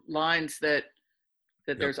many lines that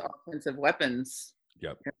there's offensive weapons.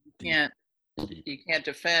 Yep. You can't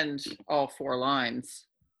defend all 4 lines.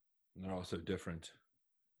 And they're also different.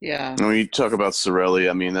 Yeah. When you talk about Cirelli,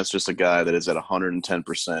 I mean, that's just a guy that is at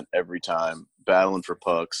 110% every time, battling for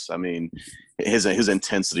pucks. I mean, his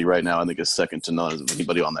intensity right now, I think, is second to none of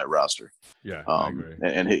anybody on that roster. Yeah, I agree.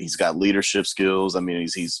 And he's got leadership skills. I mean,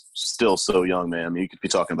 he's still so young, man. I mean, you could be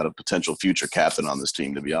talking about a potential future captain on this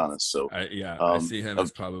team, to be honest. So I see him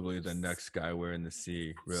as probably the next guy wearing the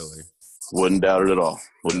C, really. Wouldn't doubt it at all.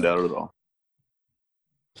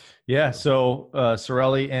 Yeah, so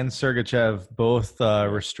Cirelli and Sergachev both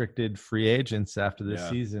restricted free agents after this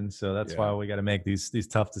season, so that's why we got to make these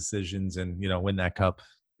tough decisions and, you know, win that cup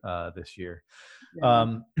this year.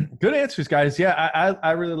 Yeah. Good answers, guys. Yeah,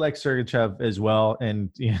 I really like Sergachev as well, and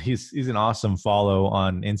you know, he's an awesome follow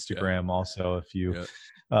on Instagram. Also, if you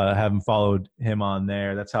haven't followed him on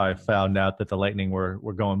there, that's how I found out that the Lightning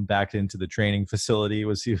were going back into the training facility.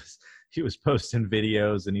 He was posting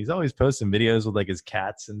videos, and he's always posting videos with like his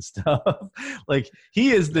cats and stuff. Like,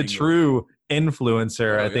 he is the true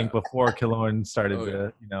influencer. I think before Killorn started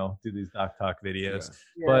to, you know, do these Doc Talk videos.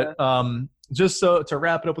 Yeah. But just so to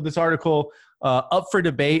wrap it up with this article, up for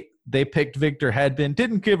debate, they picked Victor Hedman.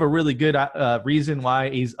 Didn't give a really good reason why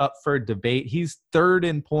he's up for debate. He's 3rd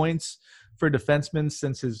in points for defensemen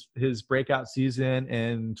since his breakout season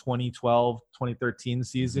in 2012-2013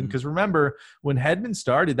 season. Because remember, when Hedman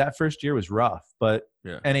started, that first year was rough, but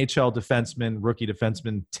NHL defensemen, rookie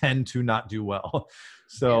defensemen, tend to not do well.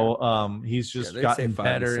 So he's just gotten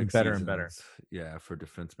better and better and better. Yeah, for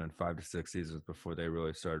defensemen, 5 to 6 seasons before they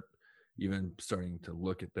really starting to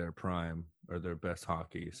look at their prime or their best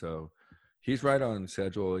hockey. So he's right on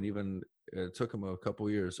schedule, and even it took him a couple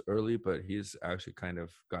years early, but he's actually kind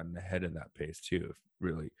of gotten ahead of that pace too,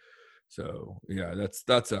 really. So yeah,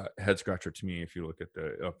 that's a head scratcher to me if you look at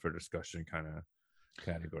the up for discussion kind of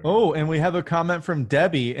category. Oh, and we have a comment from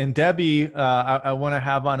Debbie, and Debbie, I want to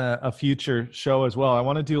have on a future show as well. I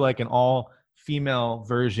want to do like an all-female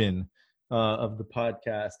version of the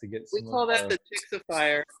podcast to get. We call that the Chicks of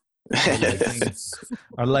Fire.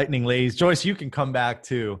 Our lightning ladies. Joyce, you can come back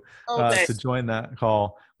too to join that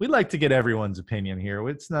call. We'd like to get everyone's opinion here.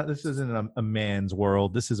 This isn't a man's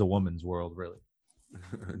world. This is a woman's world, really.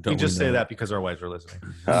 We just say that because our wives are listening.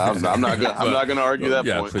 I'm not going to argue that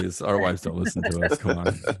point. Yeah, please. Our wives don't listen to us. Come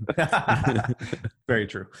on. Very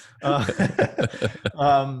true.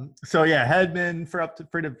 So yeah, Hedman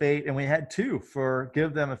for debate, and we had 2 for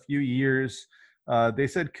give them a few years. They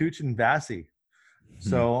said Cooch and Vassy.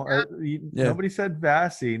 So nobody said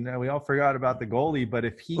Vassy. No, we all forgot about the goalie. But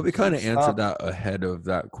if he, well, we kind of keeps answered up- that ahead of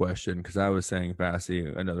that question because I was saying Vassy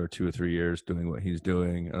another 2 or 3 years doing what he's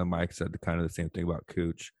doing, and then Mike said kind of the same thing about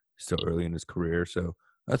Cooch. Still early in his career, so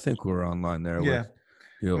I think we're online there. Yeah. With,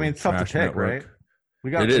 you know, I mean, it's tough to Trash pick, Network. right?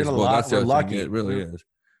 We got It is. a Well, lot. that's the We're other lucky. thing. It really We're is.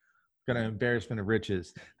 got an embarrassment of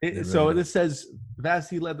riches. It So really this says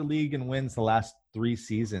Vassy led the league in wins the last 3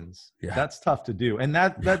 seasons. Yeah. That's tough to do, and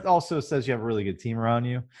that also says you have a really good team around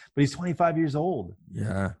you. But he's 25 years old,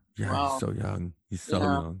 Yeah. Wow. He's so young. He's so Yeah.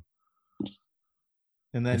 young.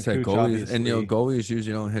 and They then say Cooch, goalies, obviously. and goalies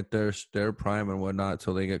usually don't hit their prime and whatnot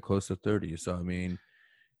until they get close to 30. So I mean,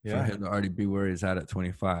 for him to already be where he's at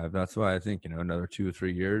 25, that's why I think another 2 or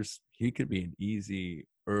 3 years he could be an easy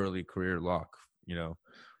early career lock.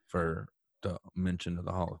 For the mention of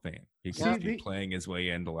the Hall of Fame, he could just be playing his way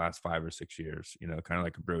in the last 5 or 6 years. Kind of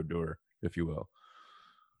like a Brodeur, if you will.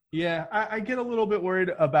 Yeah, I get a little bit worried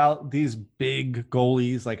about these big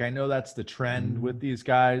goalies. Like I know that's the trend with these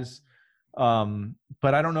guys,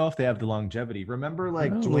 but I don't know if they have the longevity. Remember,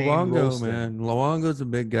 like Dwayne Luongo, Rolston. man. Luongo's a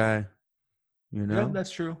big guy. Yeah,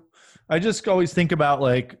 that's true. I just always think about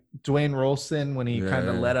like Dwayne Rolston when he kind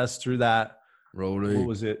of led us through that. Rolly. What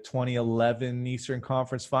was it? 2011 Eastern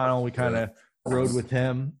Conference Final. We kind of rode with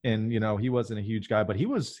him, and he wasn't a huge guy, but he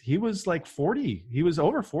was like 40. He was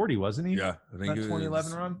over 40, wasn't he? Yeah, I think that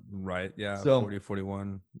 2011 run. Right. Yeah. So 40,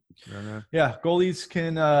 41. Yeah, goalies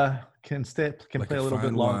can like play a little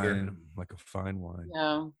bit longer. Wine, like a fine wine.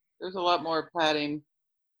 Yeah, there's a lot more padding.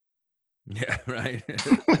 Yeah, right.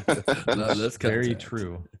 No, that's very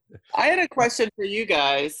true. I had a question for you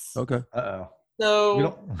guys. Okay. Uh-oh.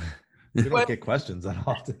 So we don't get questions that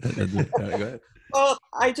often. Go ahead. Well,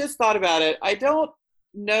 I just thought about it. I don't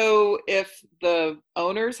know if the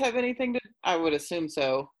owners have anything to. I would assume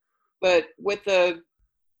so, but with the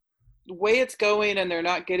way it's going, and they're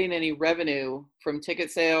not getting any revenue from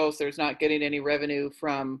ticket sales. There's not getting any revenue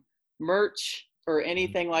from merch or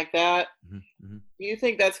anything like that. Mm-hmm. Do you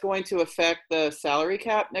think that's going to affect the salary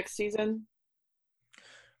cap next season?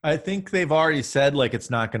 I think they've already said like it's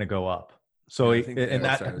not going to go up. So and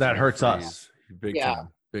that hurts us. Big time.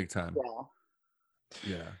 Big time.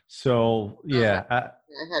 Yeah. Yeah. So yeah, I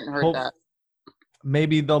hadn't heard that.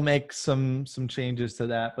 Maybe they'll make some changes to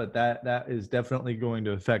that, but that is definitely going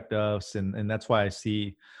to affect us, and that's why I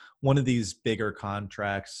see one of these bigger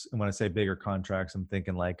contracts. And when I say bigger contracts, I'm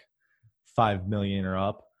thinking like $5 million or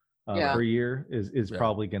up per year is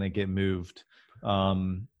probably going to get moved.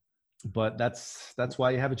 But that's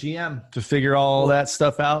why you have a GM to figure all that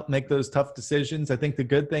stuff out, make those tough decisions. I think the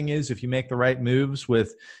good thing is if you make the right moves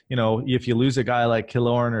with, if you lose a guy like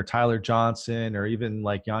Killorn or Tyler Johnson or even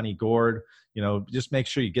like Yanni Gourde, just make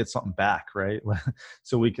sure you get something back, right?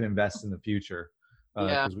 So we can invest in the future.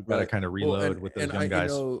 Because we've got to kind of reload with those young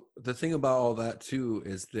guys. The thing about all that too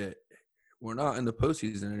is that we're not in the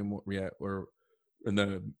postseason anymore yet. We're in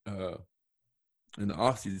the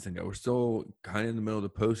off season yet. We're still kind of in the middle of the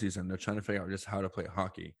postseason. They're trying to figure out just how to play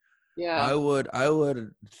hockey. Yeah. I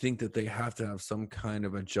would think that they have to have some kind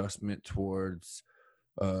of adjustment towards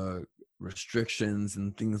restrictions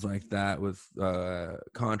and things like that with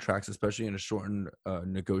contracts, especially in a shortened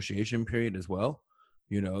negotiation period as well.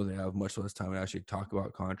 They have much less time to actually talk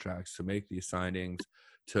about contracts, to make these signings,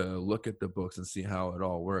 to look at the books and see how it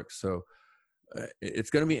all works. So it's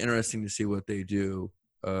going to be interesting to see what they do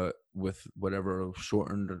with whatever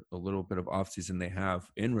shortened a little bit of offseason they have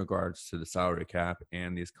in regards to the salary cap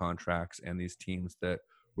and these contracts and these teams that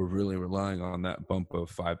were really relying on that bump of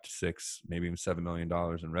 5 to 6, maybe even $7 million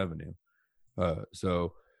in revenue.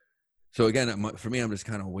 So again, for me, I'm just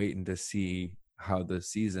kind of waiting to see how the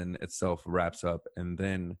season itself wraps up, and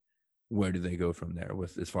then where do they go from there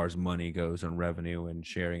with as far as money goes and revenue and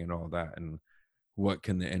sharing and all that, and what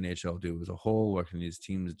can the NHL do as a whole? What can these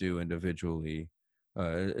teams do individually?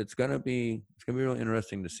 It's gonna be really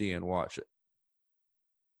interesting to see and watch it.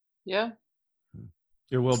 Yeah.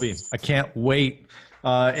 It will be. I can't wait.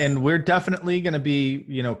 And we're definitely going to be,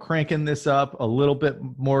 cranking this up a little bit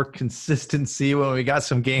more consistency when we got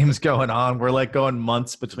some games going on. We're like going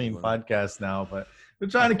months between podcasts now, but we're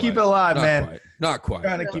trying to keep it alive, man. Not quite.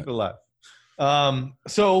 Trying to keep it alive.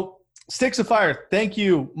 So Sticks of Fire. Thank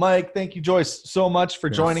you, Mike. Thank you, Joyce, so much for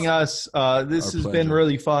joining us. This has been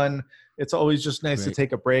really fun. It's always just nice to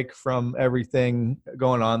take a break from everything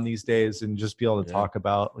going on these days and just be able to talk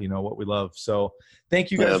about, what we love. So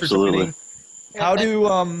thank you guys for joining. How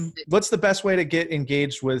what's the best way to get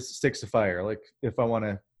engaged with Sticks of Fire? Like if I want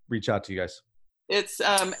to reach out to you guys. It's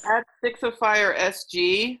at Sticks of Fire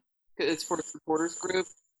SG. It's for the supporters group.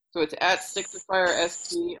 So it's at Sticks of Fire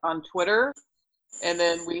SG on Twitter. And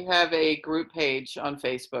then we have a group page on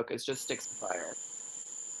Facebook. It's just Sticks of Fire,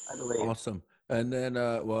 I believe. Awesome. And then,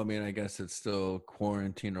 well, I mean, I guess it's still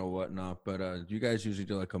quarantine or whatnot, but you guys usually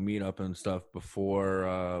do like a meetup and stuff before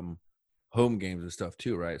home games and stuff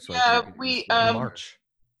too, right? So Yeah, I think we In March.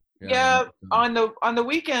 yeah, on the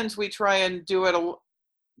weekends we try and do it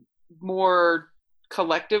more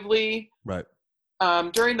collectively. right.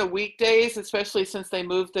 During the weekdays, especially since they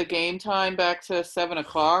moved the game time back to 7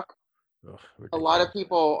 o'clock, Ugh, a lot of ridiculous.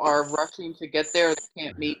 people are rushing to get there. They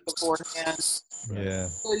can't meet beforehand. Yeah.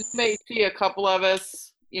 So you may see a couple of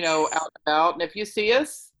us, you know, out and about. And if you see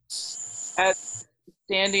us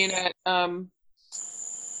standing at,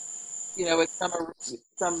 you know, at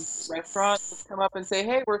some restaurant, just come up and say,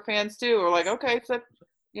 "Hey, we're fans too." We're like, "Okay, so,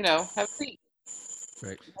 you know, have a seat."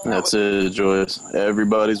 Right. That's it, Joyce.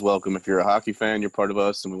 Everybody's welcome. If you're a hockey fan, you're part of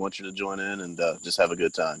us, and we want you to join in and just have a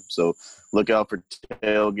good time. So look out for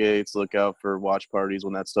tailgates, look out for watch parties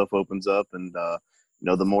when that stuff opens up, and you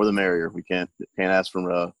know, the more the merrier. We can't ask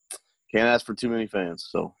for too many fans.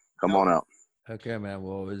 So come on out. Okay, man.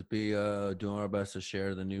 We'll always be doing our best to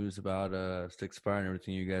share the news about Sticks of Fire and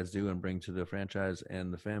everything you guys do and bring to the franchise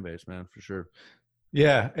and the fan base, man, for sure.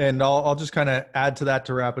 Yeah, and I'll just kind of add to that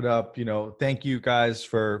to wrap it up. You know, thank you guys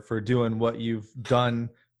for doing what you've done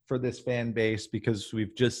for this fan base, because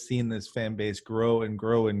we've just seen this fan base grow and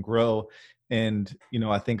grow and grow. And, you know,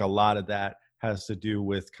 I think a lot of that has to do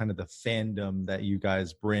with kind of the fandom that you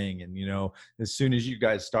guys bring. And, you know, as soon as you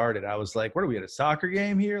guys started, I was like, what are we at, a soccer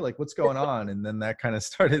game here? Like, what's going on? And then that kind of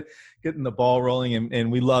started getting the ball rolling, and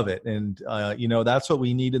we love it. And, you know, that's what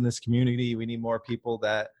we need in this community. We need more people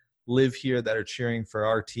that live here that are cheering for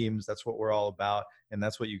our teams. That's what we're all about, and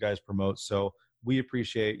that's what you guys promote. So we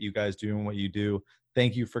appreciate you guys doing what you do.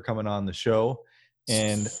 Thank you for coming on the show.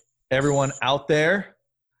 And everyone out there,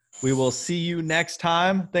 we will see you next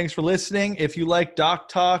time. Thanks for listening. If you like Doc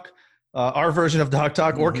Talk, our version of Doc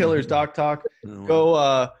Talk, or Killers Doc Talk,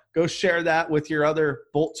 go share that with your other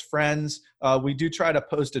Bolts friends. We do try to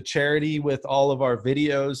post a charity with all of our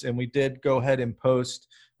videos, and we did go ahead and post.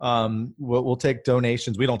 We'll take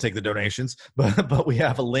donations. We don't take the donations, but we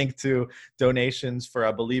have a link to donations for,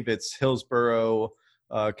 I believe it's Hillsborough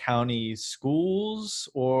County Schools,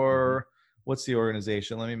 or what's the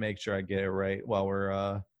organization? Let me make sure I get it right while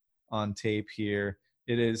we're on tape here.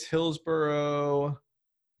 It is Hillsborough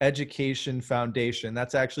Education Foundation.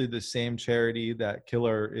 That's actually the same charity that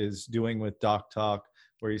Killer is doing with Doc Talk,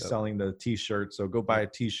 where he's selling the t-shirt. So go buy a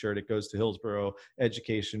t-shirt. It goes to Hillsborough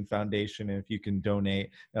Education Foundation. And if you can donate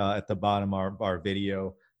at the bottom of our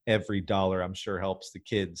video, every dollar I'm sure helps the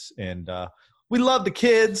kids. And we love the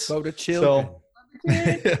kids. Go to children.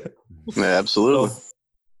 Yeah, absolutely. So,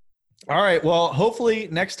 all right. Well, hopefully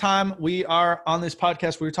next time we are on this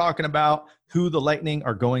podcast, we're talking about who the Lightning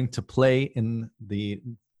are going to play in the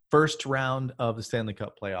first round of the Stanley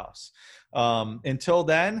Cup playoffs. Until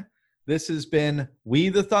then, this has been We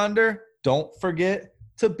the Thunder. Don't forget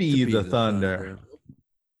to be the Thunder.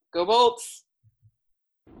 Go Bolts!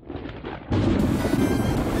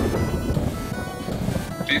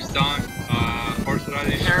 Beef song,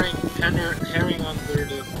 horseradish. Herring under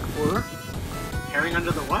the what? Herring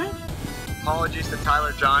under the what? Apologies to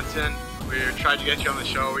Tyler Johnson. We tried to get you on the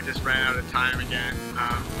show. We just ran out of time again.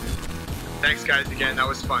 Thanks, guys, again. That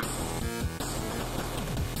was fun.